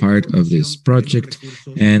are part of this project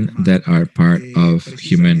and that are part of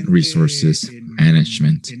human resources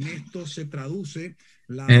management.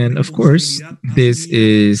 And of course, this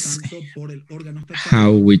is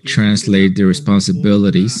how we translate the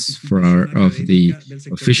responsibilities of the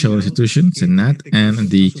official institutions and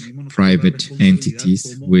the private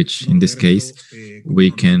entities, which in this case,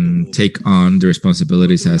 we can take on the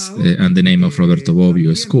responsibilities as on the name of Roberto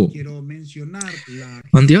Bobbio School.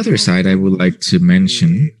 On the other side, I would like to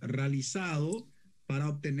mention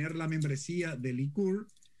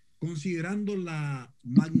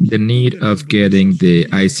the need of getting the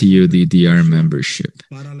ICUDDR membership.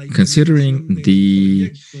 Considering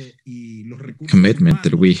the commitment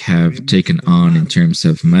that we have taken on in terms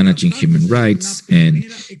of managing human rights and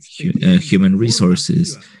human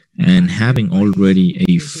resources, and having already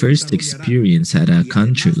a first experience at a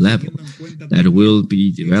country level that will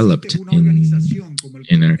be developed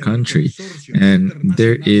in our country. And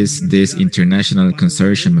there is this international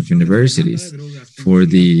consortium of universities for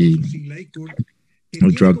the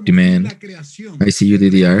drug demand,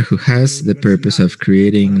 ICUDDR, who has the purpose of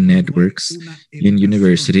creating networks in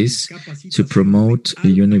universities to promote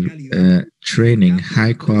training,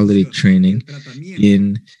 high quality training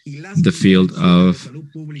in the field of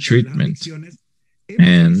treatment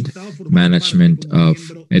and management of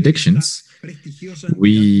addictions.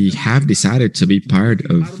 We have decided to be part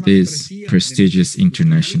of this prestigious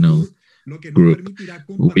international group.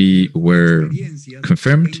 We were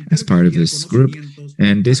confirmed as part of this group,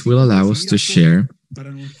 and this will allow us to share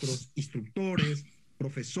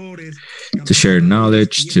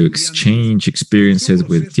knowledge, to exchange experiences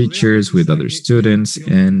with teachers, with other students,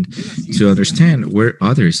 and to understand where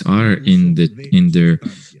others are in their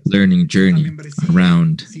learning journey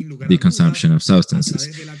around the consumption of substances.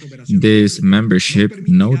 This membership,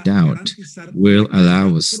 no doubt, will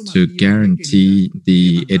allow us to guarantee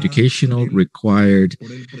the educational required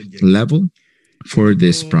level for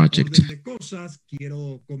this project.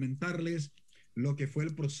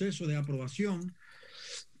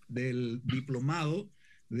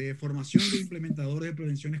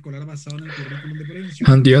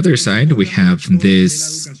 On the other side, we have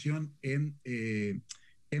this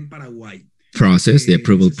process, the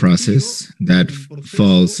approval process, that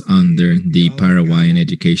falls under the Paraguayan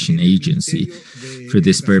Education Agency. For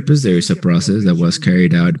this purpose, there is a process that was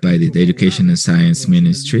carried out by the Education and Science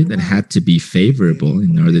Ministry that had to be favorable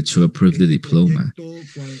in order to approve the diploma.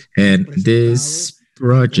 And this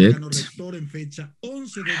project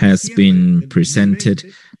has been presented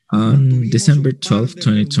on December 12,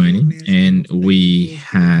 2020, and we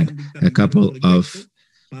had a couple of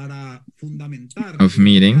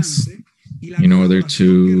meetings in order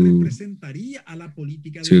to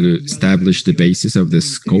establish the basis of the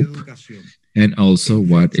scope and also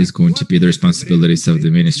what is going to be the responsibilities of the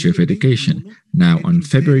Ministry of Education. Now, on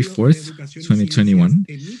February 4th, 2021,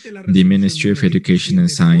 the Ministry of Education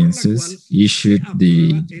and Sciences issued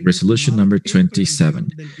the resolution number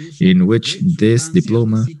 27, in which this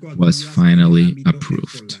diploma was finally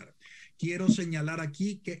approved. Quiero señalar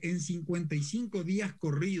aquí que en 55 días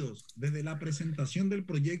corridos desde la presentación del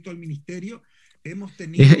proyecto al Ministerio,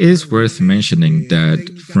 It is worth mentioning that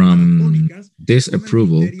from this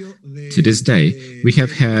approval to this day, we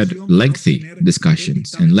have had lengthy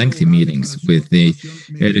discussions and lengthy meetings with the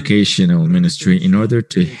educational ministry in order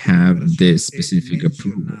to have this specific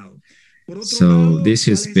approval. So this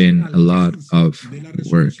has been a lot of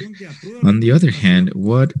work. On the other hand,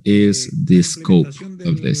 what is the scope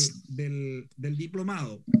of this?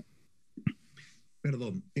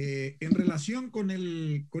 Perdón, en relación con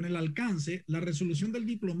el alcance, la resolución del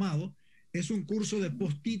diplomado es un curso de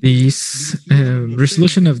post-título. This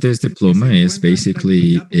resolution of this diploma is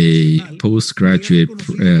basically a postgraduate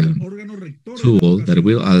tool that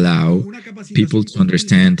will allow people to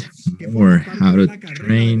understand more how to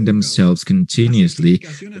train themselves continuously,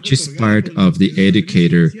 which is part of the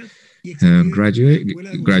educator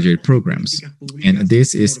graduate programs. And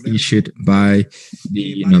this is issued by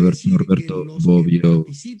the Norberto Bobbio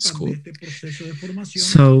School.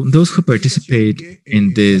 So those who participate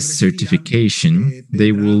in this certification,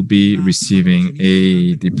 they will be receiving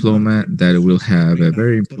a diploma that will have a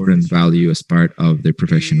very important value as part of their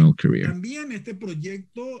professional career. También este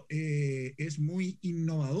proyecto es muy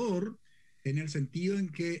innovador en el sentido en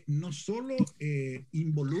que no solo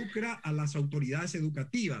involucra a las autoridades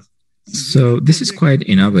educativas. So this is quite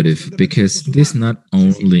innovative because this not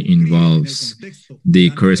only involves the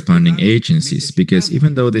corresponding agencies, because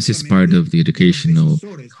even though this is part of the educational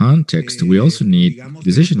context, we also need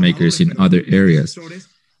decision makers in other areas,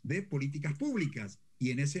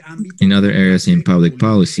 in public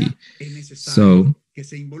policy. So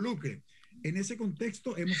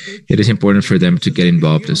it is important for them to get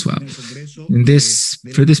involved as well.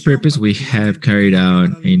 For this purpose, we have carried out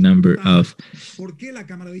a number of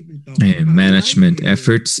management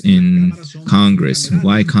efforts in Congress.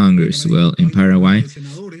 Why Congress? Well, in Paraguay,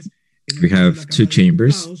 we have two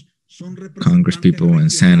chambers, Congress people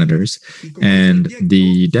and senators, and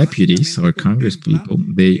the deputies or Congress people,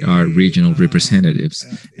 they are regional representatives.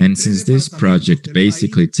 And since this project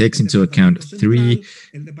basically takes into account three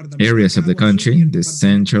areas of the country, the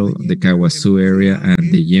central, the Kawasu area,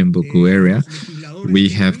 and the Yembuku area, we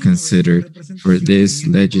have considered for these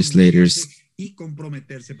legislators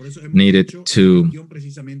needed to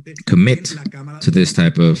commit to this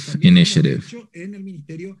type of initiative.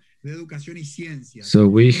 So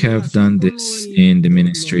we have done this in the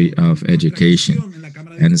Ministry of Education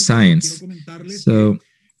and Science. So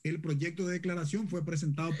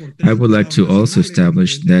I would like to also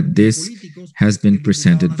establish that this has been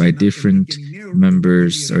presented by different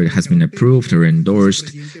members, or it has been approved or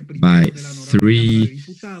endorsed by 3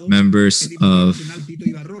 members of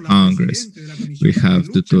Congress. We have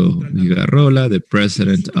Tuto Vigarrola, the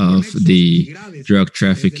president of the drug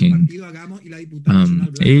trafficking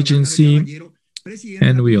agency,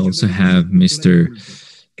 and we also have Mr.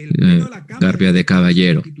 Garbia de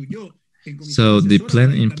Caballero. So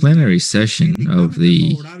in plenary session of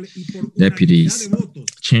the deputies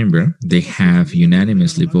chamber, they have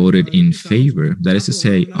unanimously voted in favor. That is to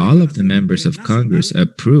say, all of the members of Congress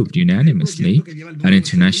approved unanimously an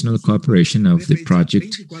international cooperation of the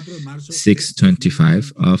project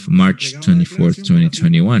 625 of March 24th,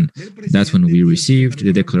 2021. That's when we received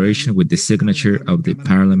the declaration with the signature of the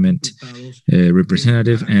Parliament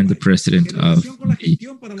representative and the president of the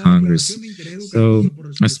Congress. So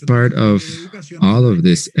as part of all of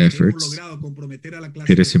these efforts,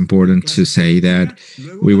 it is important to say that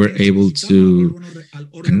we were able to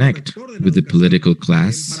connect with the political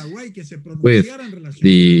class, with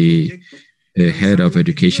the head of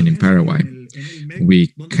education in Paraguay.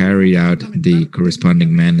 We carried out the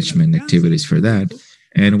corresponding management activities for that,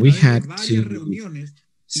 and we had to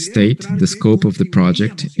state the scope of the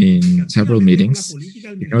project in several meetings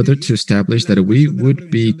in order to establish that we would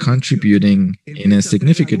be contributing in a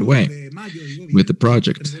significant way with the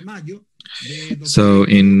project. So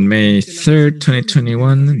in May 3rd,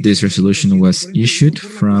 2021, this resolution was issued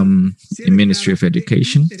from the Ministry of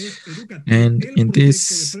Education, and in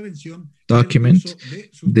this document,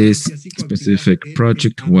 this specific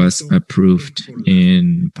project was approved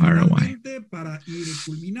in Paraguay.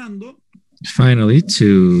 Finally,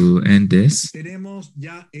 to end this,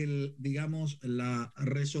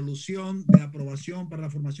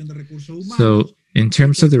 so in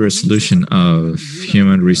terms of the resolution of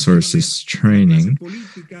human resources training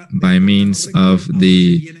by means of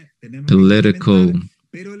the political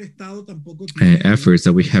efforts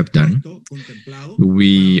that we have done,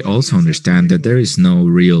 we also understand that there is no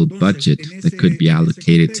real budget that could be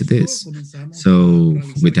allocated to this. So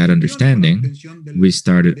with that understanding, we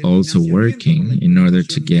started also working in order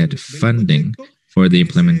to get funding for the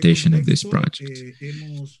implementation of this project.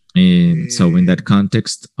 And so in that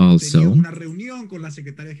context also,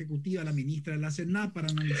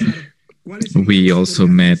 we also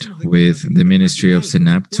met with the Ministry of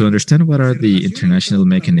SENAP to understand what are the international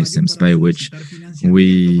mechanisms by which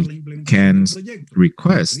we can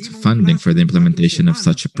request funding for the implementation of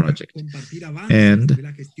such a project.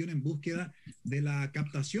 And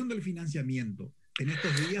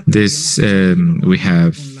this, we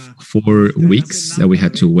have 4 weeks that we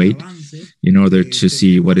had to wait in order to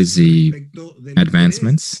see what is the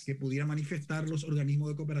advancements,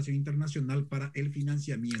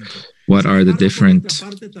 what are the different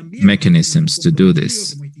mechanisms to do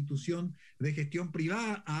this.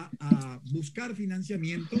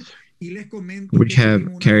 We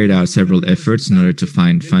have carried out several efforts in order to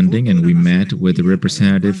find funding, and we met with the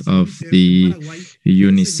representative of the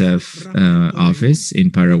UNICEF office in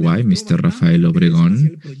Paraguay, Mr. Rafael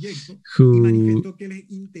Obregón, who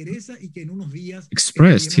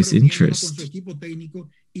expressed his interest.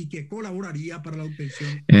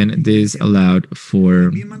 And this allowed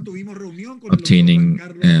for obtaining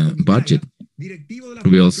budget.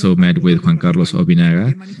 We also met with Juan Carlos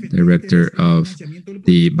Obinaga, director of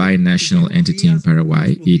the binational entity in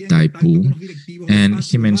Paraguay, Itaipu, and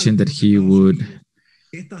he mentioned that he would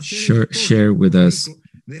share with us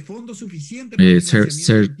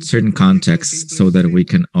certain contexts so that we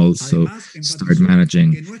can also start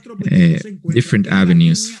managing different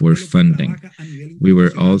avenues for funding. We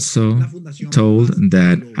were also told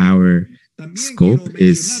that our scope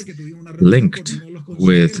is linked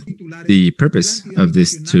with the purpose of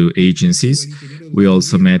these 2 agencies. We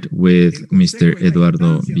also met with Mr.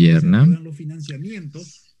 Eduardo Vierna,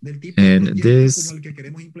 and this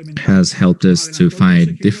has helped us to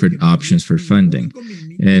find different options for funding.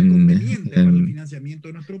 And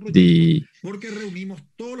the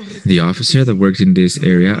officer that worked in this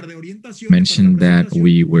area mentioned that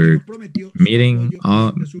we were meeting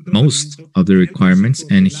most of the requirements,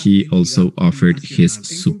 and he also offered his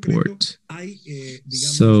support.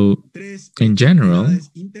 So in general,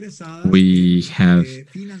 we have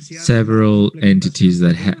several entities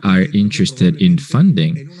that are interested in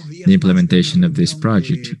funding the implementation of this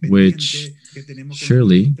project, which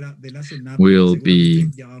surely will be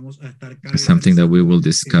something that we will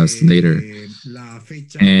discuss later.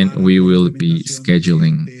 And we will be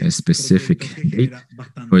scheduling a specific date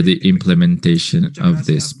for the implementation of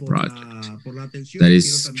this project. That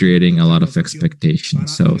is creating a lot of expectation.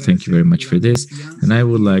 So thank you very much for this. And I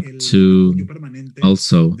would like to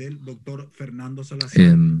also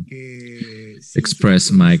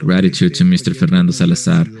express my gratitude to Mr. Fernando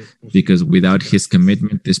Salazar, because without his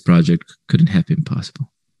commitment, this project couldn't have been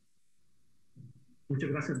possible.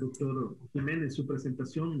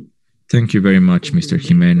 Thank you very much, Mr.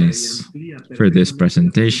 Giménez, for this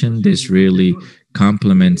presentation. This really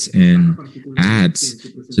complements and adds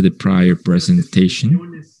to the prior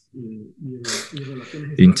presentation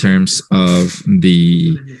in terms of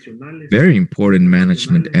the very important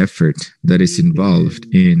management effort that is involved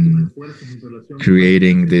in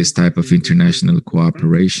creating this type of international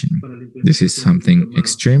cooperation. This is something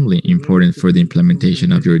extremely important for the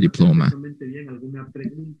implementation of your diploma.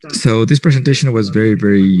 So this presentation was very,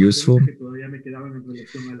 very useful.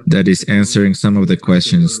 That is answering some of the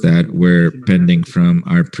questions that were pending from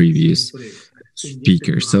our previous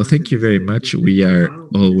speakers. So thank you very much. We are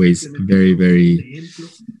always very, very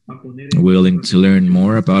willing to learn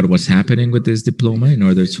more about what's happening with this diploma in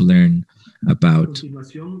order to learn about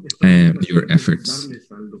your efforts.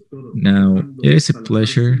 Now, it is a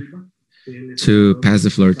pleasure to pass the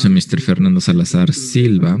floor to Mr. Fernando Salazar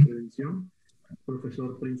Silva.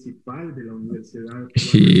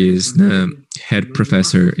 He is the head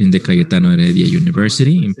professor in the Cayetano Heredia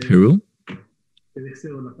University in Peru.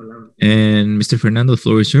 And Mr. Fernando, the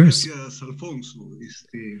floor is yours.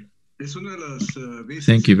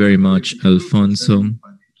 Thank you very much, Alfonso.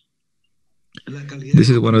 This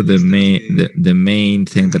is one of the main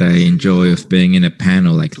thing that I enjoy of being in a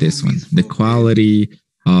panel like this one, the quality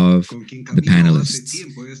of the panelists.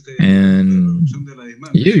 And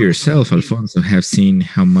you yourself, Alfonso, have seen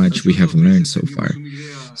how much we have learned so far.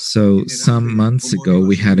 So some months ago,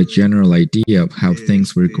 we had a general idea of how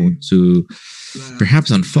things were going to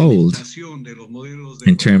perhaps unfold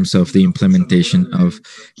in terms of the implementation of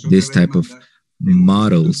this type of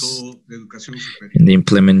models and the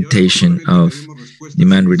implementation of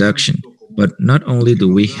demand reduction. But not only do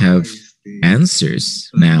we have answers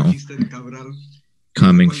now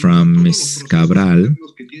coming from Ms. Cabral,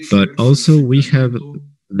 but also we have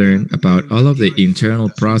learned about all of the internal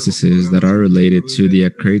processes that are related to the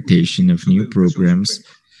accreditation of new programs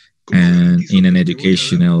and in an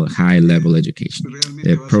educational high-level education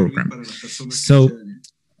program. So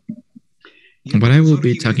what I will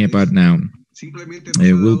be talking about now,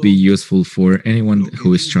 it will be useful for anyone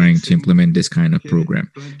who is trying to implement this kind of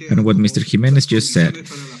program. And what Mr. Giménez just said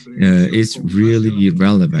is really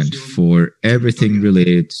relevant for everything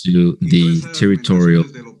related to the territorial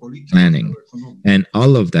planning. And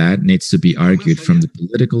all of that needs to be argued from the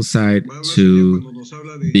political side to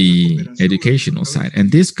the educational side.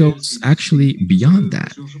 And this goes actually beyond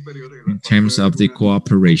that in terms of the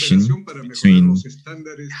cooperation between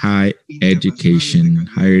higher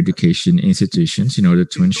education institutions in order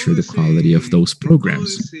to ensure the quality of those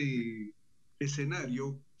programs.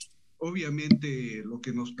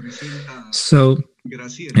 So,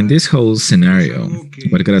 in this whole scenario,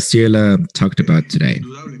 what Graciela talked about today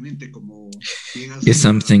is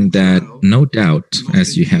something that, no doubt,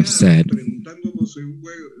 as you have said,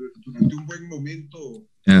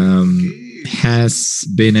 has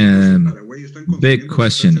been a big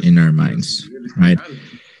question in our minds, right?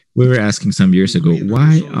 We were asking some years ago,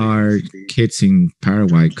 why are kids in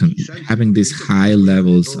Paraguay having these high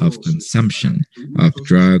levels of consumption of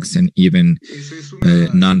drugs and even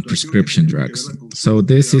non-prescription drugs? So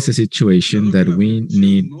this is a situation that we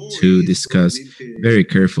need to discuss very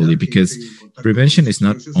carefully, because prevention is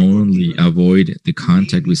not only avoid the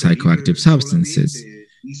contact with psychoactive substances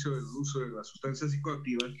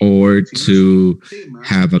or to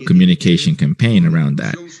have a communication campaign around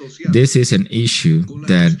that. This is an issue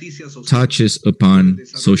that touches upon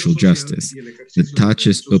social justice, that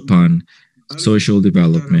touches upon social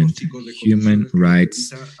development, human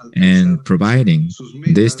rights, and providing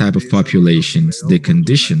this type of populations the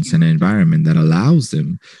conditions and environment that allows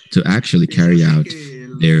them to actually carry out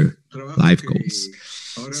their life goals.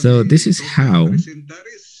 So this is how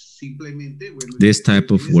this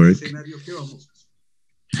type of work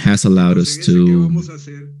has allowed us to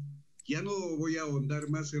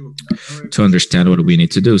understand what we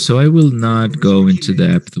need to do. So I will not go into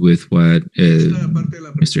depth with what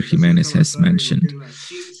Mr. Giménez has mentioned.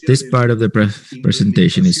 This part of the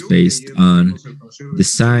presentation is based on the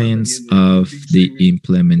science of the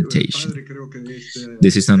implementation.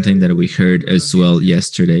 This is something that we heard as well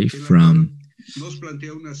yesterday from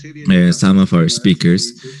some of our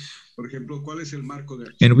speakers.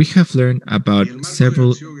 And we have learned about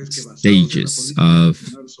several stages of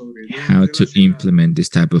how to implement this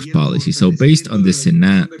type of policy. So based on the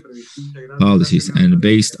Senat policies and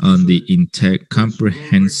based on the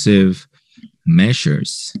comprehensive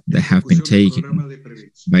measures that have been taken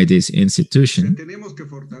by this institution,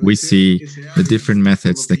 we see the different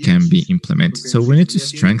methods that can be implemented. So we need to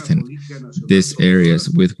strengthen these areas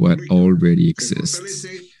with what already exists.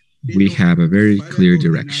 We have a very clear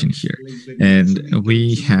direction here, and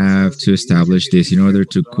we have to establish this in order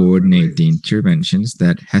to coordinate the interventions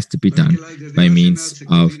that has to be done by means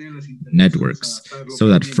of networks, so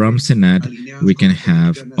that from Senat we can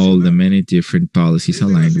have all the many different policies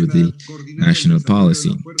aligned with the national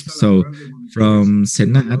policy. So from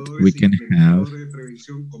Senat we can have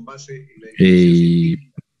a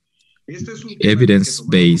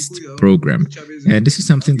evidence-based program, and this is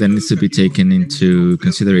something that needs to be taken into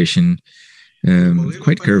consideration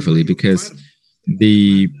quite carefully, because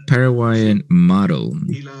the Paraguayan model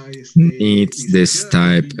needs this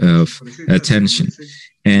type of attention.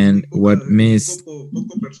 And what the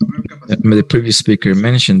previous speaker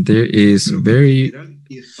mentioned, there is very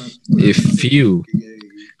few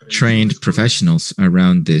trained professionals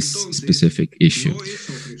around this specific issue.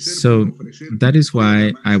 So that is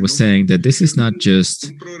why I was saying that this is not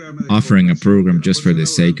just offering a program just for the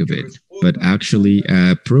sake of it, but actually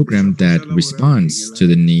a program that responds to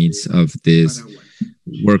the needs of this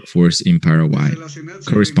workforce in Paraguay,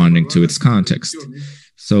 corresponding to its context.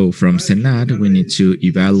 So from Senat, we need to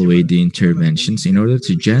evaluate the interventions in order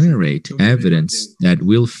to generate evidence that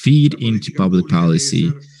will feed into public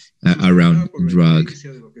policy around drug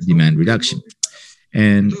demand reduction.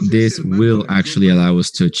 And this will actually allow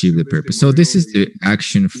us to achieve the purpose. So this is the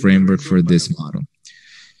action framework for this model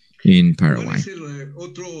in Paraguay.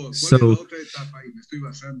 So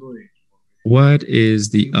what is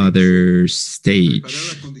the other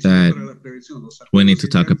stage that we need to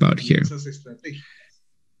talk about here?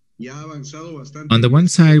 On the one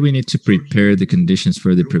side, we need to prepare the conditions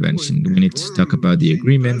for the prevention. We need to talk about the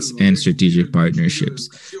agreements and strategic partnerships.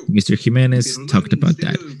 Mr. Giménez talked about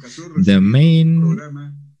that. The main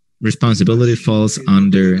responsibility falls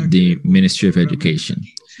under the Ministry of Education.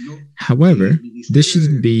 However, this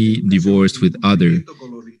shouldn't be divorced with other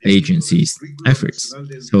agencies' efforts.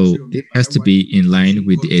 So it has to be in line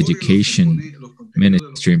with the education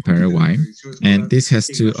ministry in Paraguay. And this has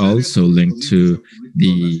to also link to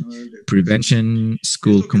the prevention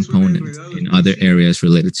school component in other areas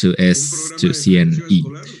related to S2CNE.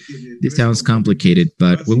 This sounds complicated,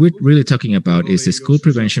 but what we're really talking about is a school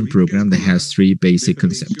prevention program that has three basic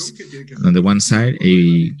concepts. On the one side,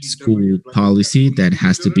 a school policy that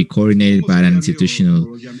has to be coordinated by an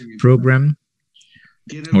institutional program,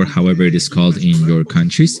 or however it is called in your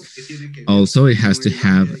countries. Also, it has to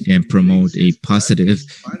have and promote a positive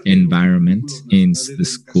environment in the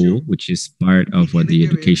school, which is part of what the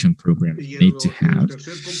education programs need to have.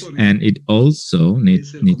 And it also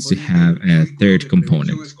needs to have a third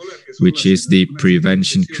component, which is the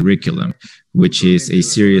prevention curriculum, which is a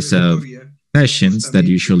series of sessions that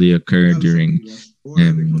usually occur during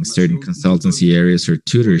certain consultancy areas or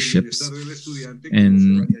tutorships,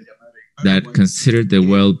 and that consider the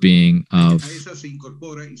well-being of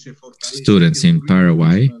students in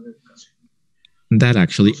Paraguay that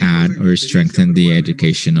actually add or strengthen the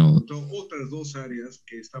educational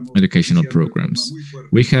programs.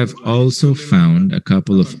 We have also found a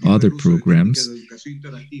couple of other programs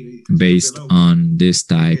based on this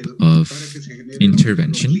type of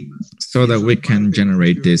intervention so that we can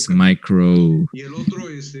generate these micro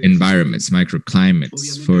environments,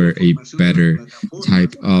 microclimates for a better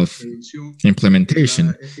type of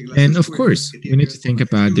implementation. And of course, we need to think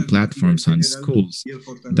about the platforms on schools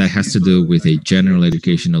that has to do with a general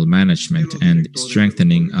educational management and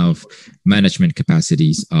strengthening of management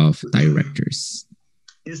capacities of directors.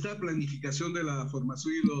 Esta planificación de la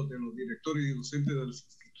formación de los directores y docentes de las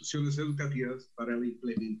instituciones educativas para la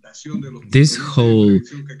implementación de los this whole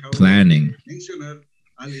planning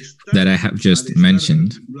that I have just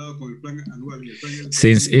mentioned,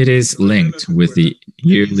 since it is linked with the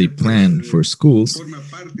yearly plan for schools,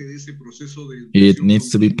 it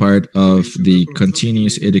needs to be part of the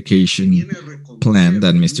continuous education plan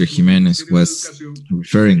that Mr. Giménez was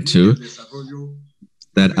referring to,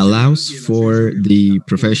 that allows for the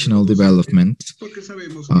professional development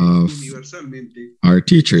of our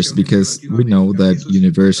teachers, because we know that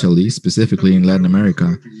universally, specifically in Latin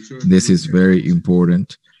America, this is very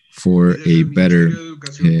important for a better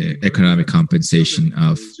economic compensation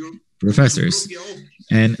of professors.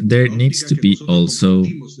 And there needs to be also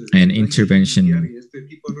an intervention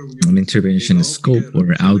scope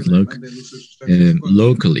or outlook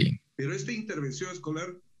locally.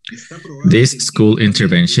 This school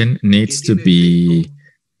intervention needs to be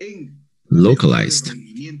localized.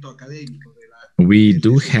 We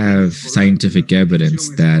do have scientific evidence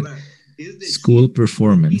that school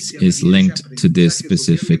performance is linked to this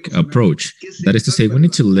specific approach. That is to say, we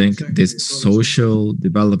need to link this social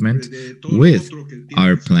development with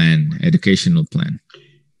our plan, educational plan.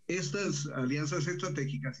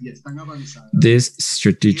 These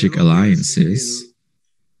strategic alliances,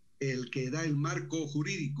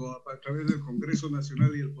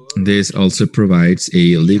 this also provides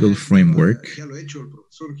a legal framework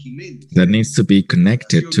that needs to be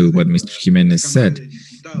connected to what Mr. Giménez said.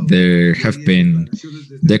 There have been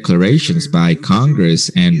declarations by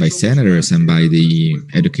Congress and by senators and by the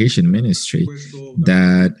Education Ministry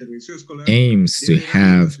that aims to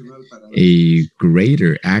have a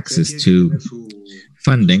greater access to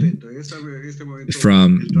funding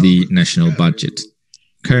from the national budget.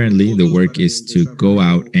 Currently, the work is to go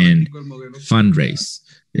out and fundraise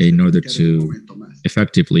in order to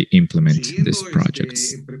effectively implement these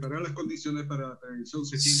projects.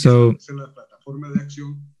 So,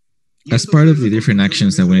 as part of the different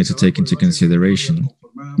actions that we need to take into consideration,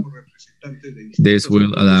 this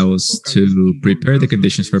will allow us to prepare the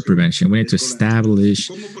conditions for prevention. We need to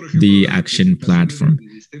establish the action platform,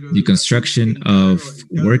 the construction of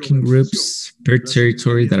working groups per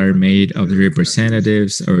territory that are made of the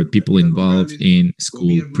representatives or people involved in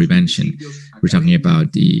school prevention. We're talking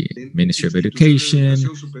about the Ministry of Education,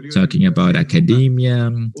 talking about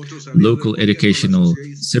academia, local educational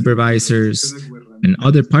supervisors, and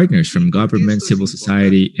other partners from government, civil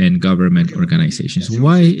society, and government organizations.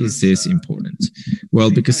 Why is this important?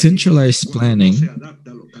 Well, because centralized planning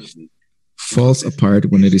falls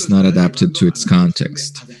apart when it is not adapted to its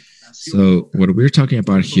context. So what we're talking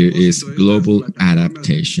about here is global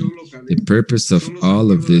adaptation. The purpose of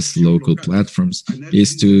all of these local platforms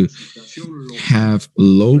is to have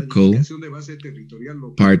local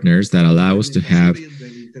partners that allow us to have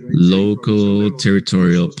local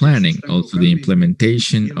territorial planning, also the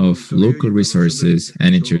implementation of local resources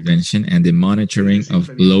and intervention, and the monitoring of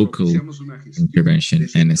local intervention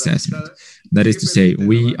and assessment. That is to say,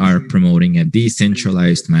 we are promoting a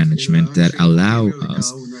decentralized management that allow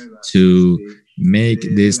us to make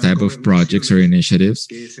this type of projects or initiatives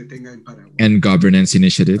and governance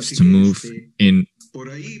initiatives to move in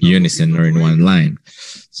unison or in one line.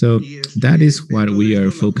 So that is what we are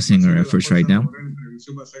focusing our efforts right now.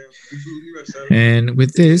 And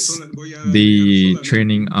with this, the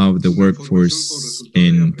training of the workforce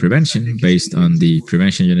in prevention based on the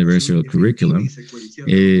Prevention Universal Curriculum,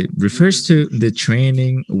 it refers to the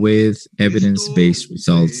training with evidence-based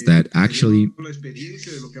results that actually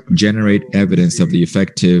generate evidence of the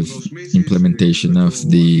effective implementation of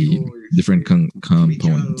the different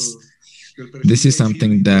components. This is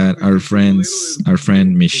something that our friend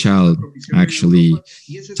Michel actually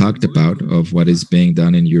talked about of what is being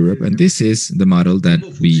done in Europe, and this is the model that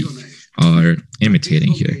we are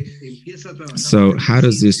imitating here. So how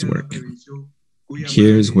does this work?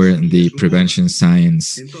 Here's where the prevention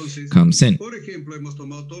science comes in.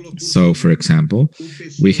 So, for example,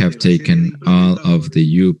 we have taken all of the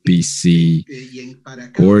UPC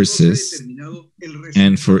courses,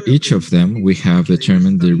 and for each of them, we have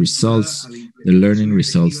determined the results, the learning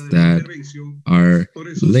results that are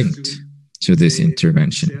linked to this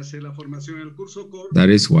intervention. That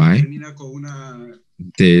is why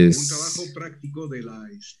this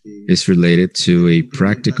is related to a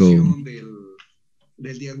practical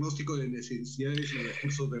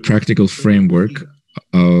framework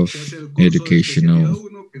of educational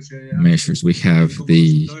measures. We have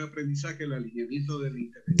the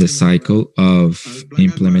cycle of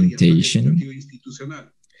implementation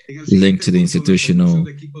linked to the institutional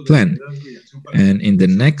plan. And in the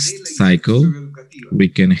next cycle, we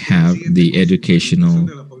can have the educational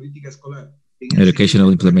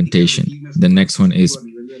implementation. The next one is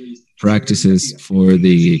practices for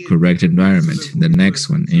the correct environment. The next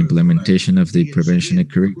one, implementation of the prevention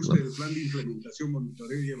curriculum.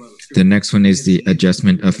 The next one is the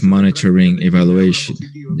adjustment of monitoring evaluation.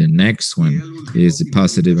 The next one is the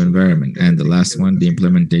positive environment. And the last one, the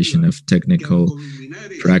implementation of technical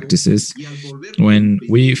practices. When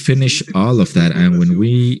we finish all of that and when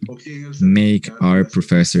we make our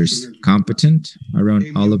professors competent around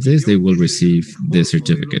all of this, they will receive the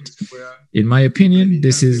certificate. In my opinion,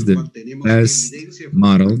 this is the best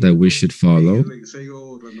model that we should follow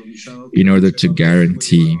in order to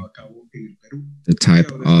guarantee the type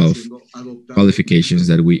of qualifications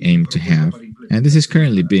that we aim to have. And this is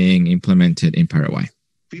currently being implemented in Paraguay.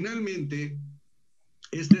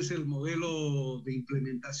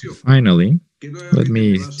 Finally, let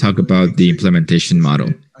me talk about the implementation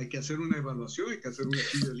model.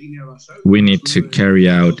 We need to carry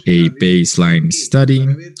out a baseline study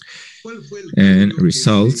and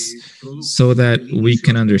results so that we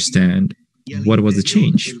can understand what was the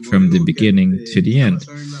change from the beginning to the end.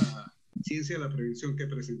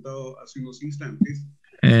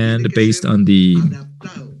 And based on the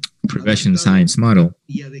prevention science model,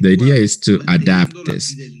 the idea is to adapt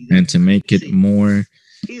this and to make it more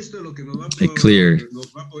clear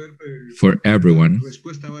for everyone.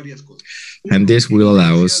 And this will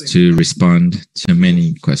allow us to respond to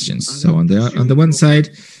many questions. So on the one side,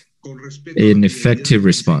 an effective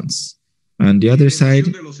response. On the other side,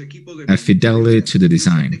 a fidelity to the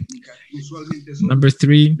design. Number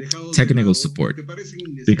 3, technical support,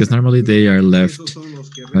 because normally they are left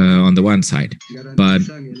on the one side, but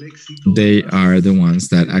they are the ones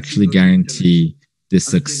that actually guarantee the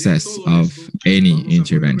success of any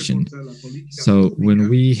intervention. So when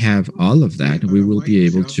we have all of that, we will be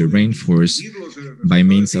able to reinforce by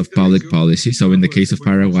means of public policy. So in the case of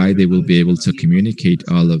Paraguay, they will be able to communicate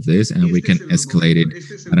all of this and we can escalate it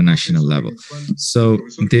at a national level. So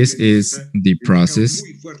this is the process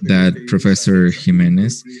that Professor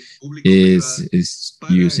Giménez is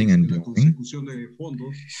using and doing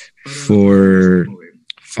for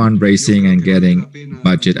fundraising and getting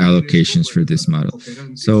budget allocations for this model.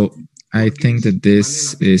 So I think that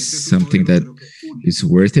this is something that is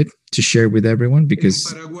worth it to share with everyone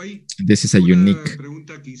because this is a unique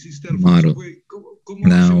model.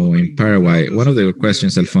 Now in Paraguay, one of the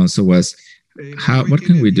questions, Alfonso, was what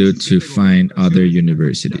can we do to find other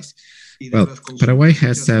universities? Well, Paraguay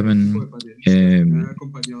has 7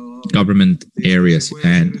 government areas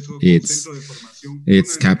and its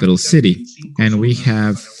capital city, and we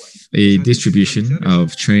have a distribution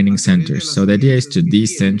of training centers. So the idea is to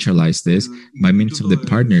decentralize this by means of the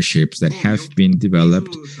partnerships that have been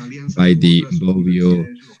developed by the Bobbio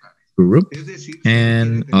group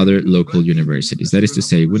and other local universities. That is to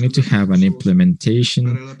say, we need to have an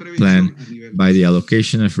implementation plan by the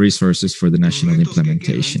allocation of resources for the national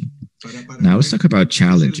implementation. Now let's talk about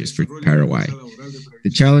challenges for Paraguay. The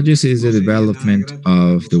challenges is the development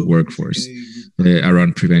of the workforce.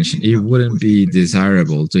 around prevention. It wouldn't be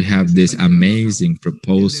desirable to have this amazing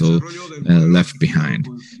proposal left behind.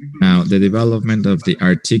 Now, the development of the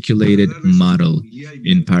articulated model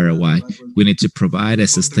in Paraguay, we need to provide a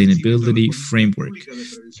sustainability framework.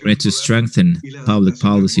 We need to strengthen public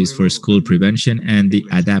policies for school prevention and the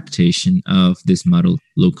adaptation of this model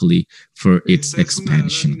locally for its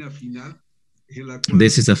expansion.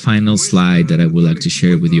 This is a final slide that I would like to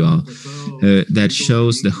share with you all that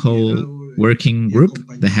shows the whole working group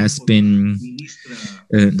that has been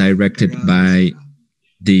directed by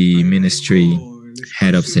the ministry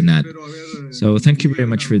head of Senat. So thank you very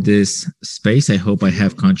much for this space. I hope I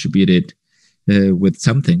have contributed with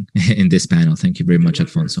something in this panel. Thank you very much,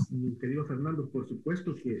 Alfonso.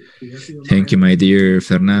 Thank you, my dear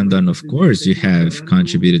Fernando. And of course, you have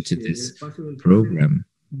contributed to this program.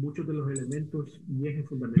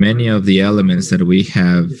 Many of the elements that we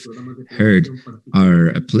have heard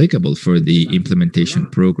are applicable for the implementation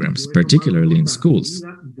programs, particularly in schools.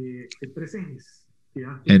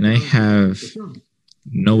 And I have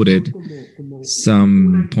noted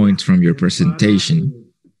some points from your presentation.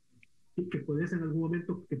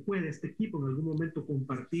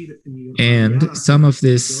 And some of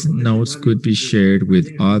these notes could be shared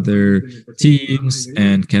with other teams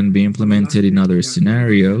and can be implemented in other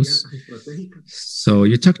scenarios. So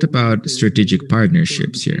you talked about strategic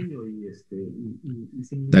partnerships here.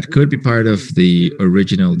 That could be part of the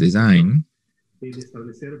original design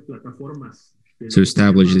to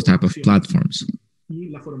establish this type of platforms.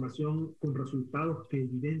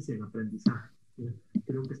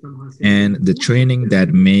 And the training that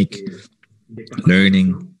make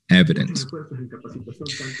learning evident.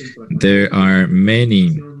 There are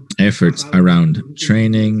many efforts around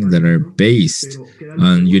training that are based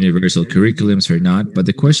on universal curriculums or not, but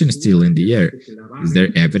the question is still in the air. Is there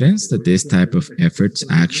evidence that this type of efforts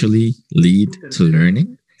actually lead to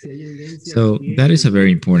learning? So that is a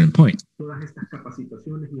very important point.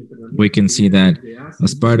 We can see that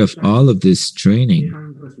as part of all of this training,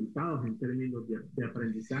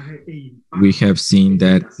 we have seen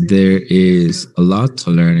that there is a lot to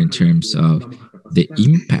learn in terms of the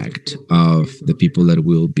impact of the people that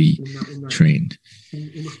will be trained.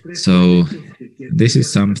 So this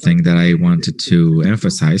is something that I wanted to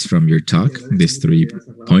emphasize from your talk, these 3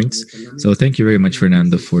 points. So thank you very much,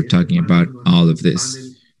 Fernando, for talking about all of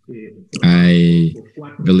this. I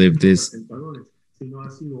believe this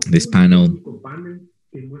panel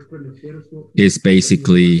is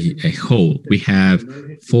basically a whole. We have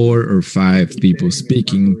 4 or 5 people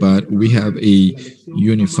speaking, but we have a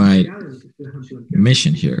unified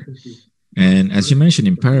mission here. And as you mentioned,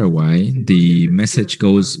 in Paraguay, the message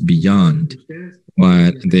goes beyond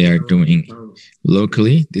what they are doing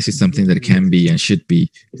locally. This is something that can be and should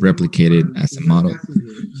be replicated as a model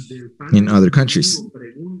in other countries.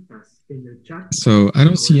 So I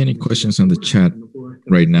don't see any questions on the chat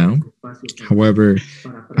right now. However,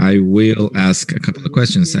 I will ask a couple of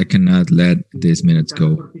questions. I cannot let these minutes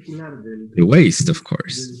go to waste, of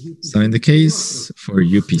course. So in the case for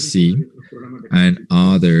UPC and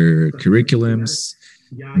other curriculums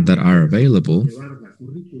that are available,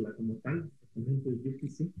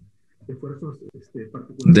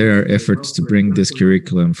 there are efforts to bring this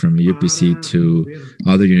curriculum from UPC to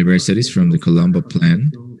other universities from the Colombo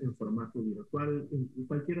Plan,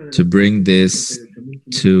 to bring this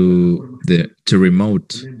to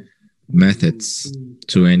remote methods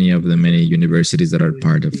to any of the many universities that are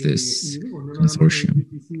part of this consortium.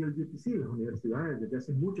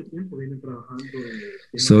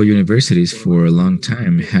 So universities for a long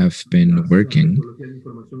time have been working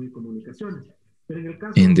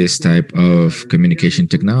in this type of communication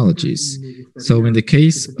technologies. So in the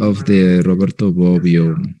case of the Roberto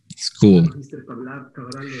Bobbio School,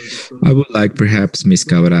 I would like perhaps Ms.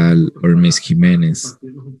 Cabral or Ms. Giménez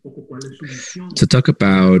to talk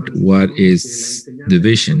about what is the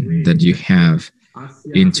vision that you have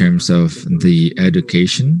in terms of the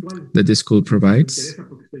education that the school provides.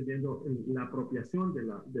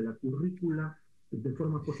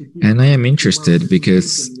 And I am interested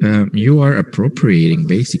because you are appropriating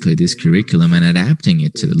basically this curriculum and adapting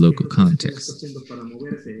it to the local context.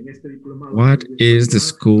 What is the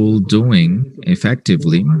school doing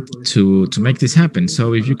effectively to make this happen?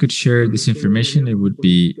 So if you could share this information, it would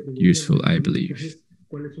be useful, I believe.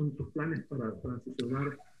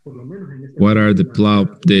 What are the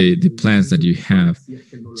plans that you have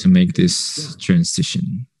to make this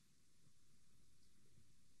transition?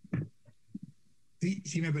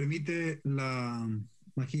 Si me permite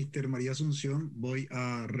Magíster María Asunción, voy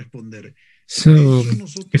a responder. So,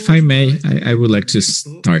 if I may, I would like to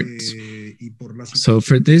start. So,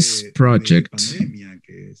 for this project,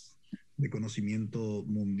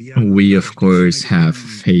 we of course have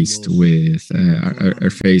faced with,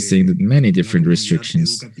 are facing many different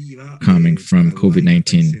restrictions coming from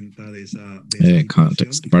COVID-19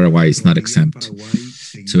 context. Paraguay is not exempt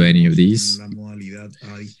to any of these.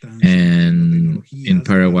 And in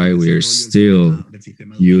Paraguay, we are still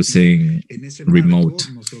using remote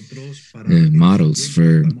models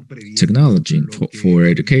for technology, for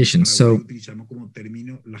education. So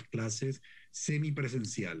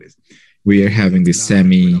we are having the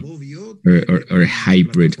semi or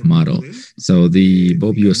hybrid model. So the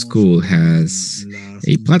Bobbio school has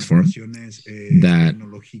a platform that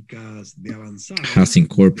has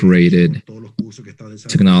incorporated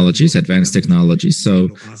technologies, advanced technologies. So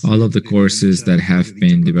all of the courses that have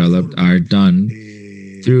been developed are done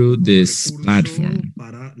through this platform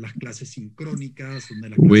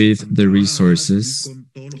with the resources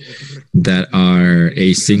that are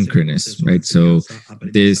asynchronous, right? So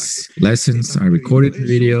these lessons are recorded in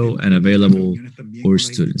video and available for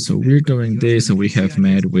students. So we're doing this, and we have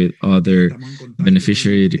met with other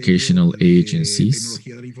beneficiary educational agencies.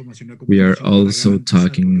 We are also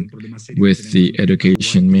talking with the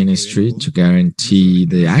education ministry to guarantee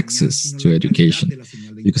the access to education.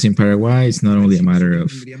 Because in Paraguay, it's not only a matter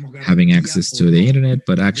of having access to the internet,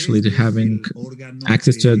 but actually to having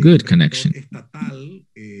access to a good connection.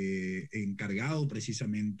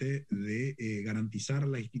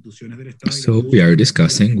 So we are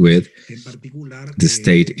discussing with the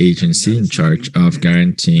state agency in charge of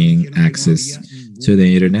guaranteeing access to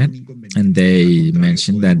the internet, and they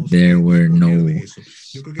mentioned that there were no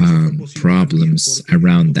problems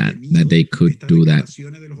around that they could do that.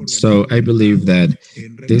 So I believe that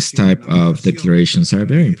this type of declarations are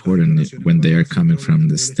very important when they are coming from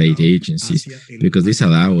the state agencies, because this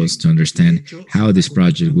allows us to understand how this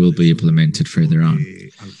project will be implemented further on.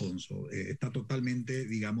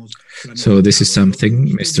 So this is something,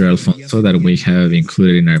 Mr. Alfonso, that we have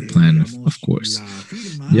included in our plan, of course.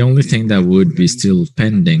 The only thing that would be still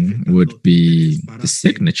pending would be the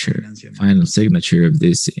signature, final signature of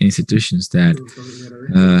these institutions that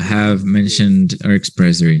have mentioned or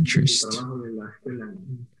expressed their interest.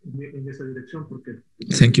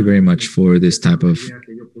 Thank you very much for this type of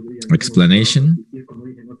explanation.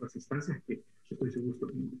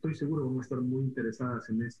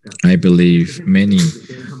 I believe many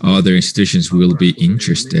other institutions will be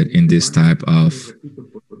interested in this type of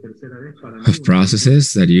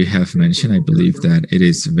processes that you have mentioned. I believe that it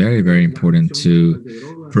is very, very important to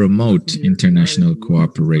promote international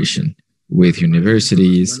cooperation with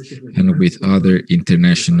universities and with other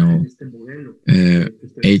international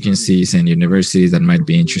agencies and universities that might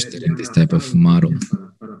be interested in this type of model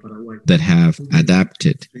that have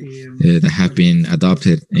been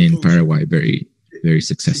adopted in Paraguay very, very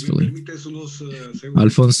successfully.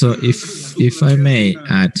 Alfonso, if I may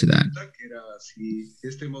add to that,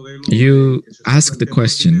 you asked the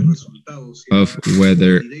question of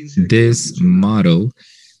whether this model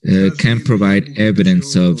can provide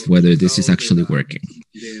evidence of whether this is actually working.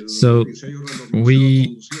 So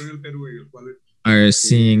we are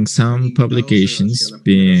seeing some publications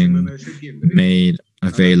being made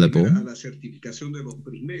available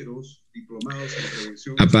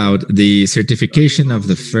about the certification of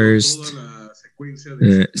the first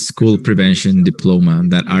school prevention diploma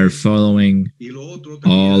that are following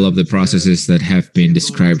all of the processes that have been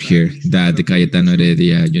described here that the Cayetano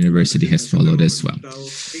Heredia University has followed as well.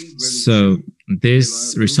 So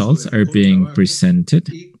these results are being presented,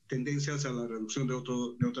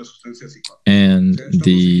 and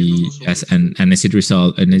as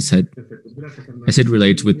it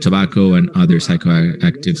relates with tobacco and other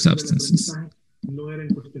psychoactive substances.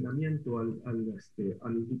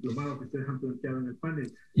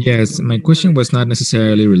 Yes, my question was not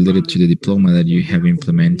necessarily related to the diploma that you have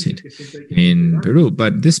implemented in Peru,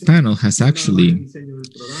 but this panel has actually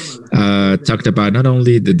talked about not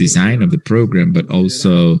only the design of the program, but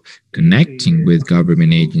also connecting with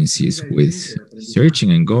government agencies, with searching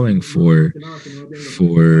and going for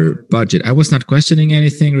budget. I was not questioning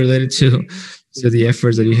anything related to the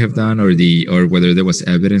efforts that you have done or whether there was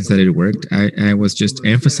evidence that it worked. I was just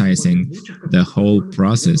emphasizing the whole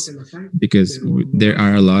process, because there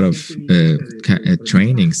are a lot of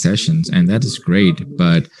training sessions, and that is great,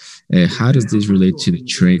 but how does this relate to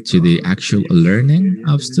the actual learning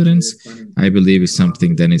of students? I believe is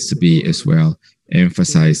something that needs to be as well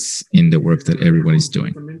emphasized in the work that everyone is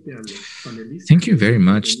doing. Thank you very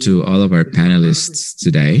much to all of our panelists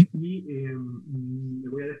today.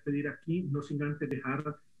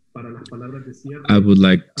 I would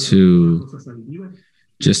like to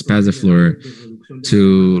just pass the floor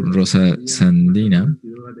to Rosa Sandina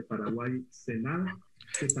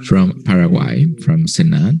from Paraguay, from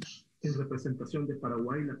Senad,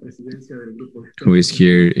 who is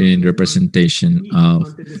here in representation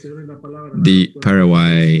of the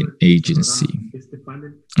Paraguay Agency,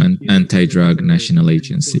 an anti-drug national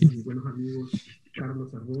agency.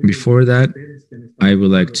 Before that, I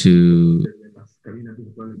would like to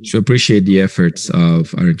appreciate the efforts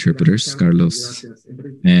of our interpreters, Carlos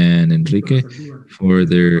and Enrique, for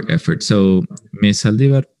their efforts. So, Ms.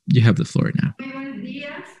 Aldivar, you have the floor now.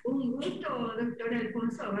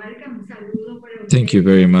 Thank you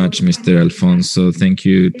very much, Mr. Alfonso. Thank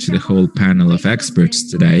you to the whole panel of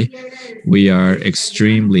experts today. We are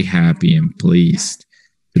extremely happy and pleased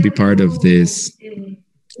to be part of this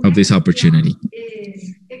opportunity.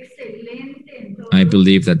 I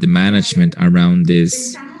believe that the management around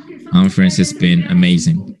this conference has been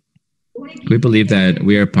amazing. We believe that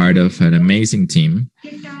we are part of an amazing team,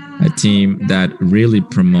 a team that really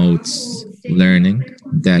promotes learning,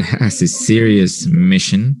 that has a serious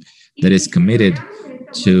mission, that is committed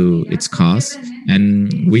to its cause,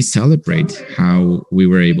 and we celebrate how we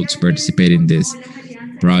were able to participate in this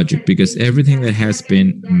project, because everything that has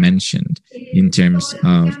been mentioned in terms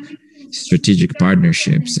of strategic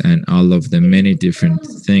partnerships and all of the many different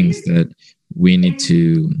things that we need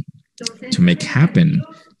to make happen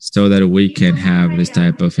so that we can have this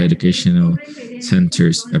type of educational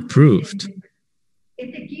centers approved.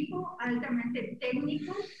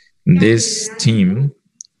 This team,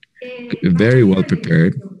 very well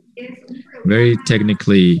prepared, very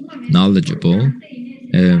technically knowledgeable,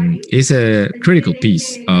 is a critical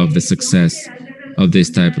piece of the success of this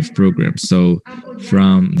type of program. So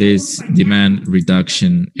from this demand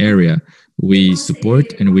reduction area, we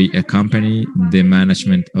support and we accompany the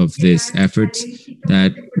management of these efforts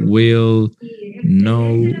that will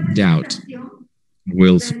no doubt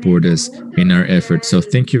will support us in our efforts. So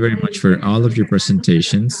thank you very much for all of your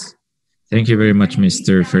presentations. Thank you very much,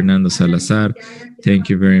 Mr. Fernando Salazar. Thank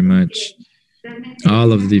you very much,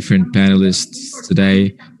 all of the different panelists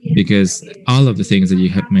today, because all of the things that you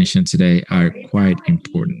have mentioned today are quite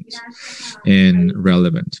important and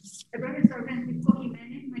relevant.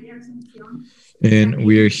 And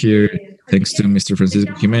we are here thanks to Mr.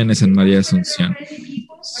 Francisco Giménez and María Asunción.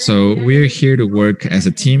 So we are here to work as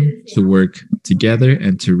a team, to work together,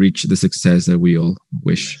 and to reach the success that we all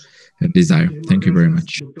wish and desire. Thank you very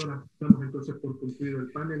much.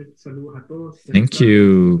 Thank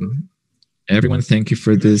you, everyone. Thank you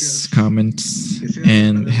for this comment,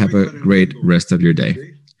 and have a great rest of your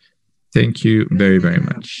day. Thank you very, very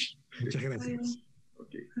much. Muchas gracias.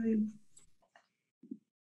 Adiós.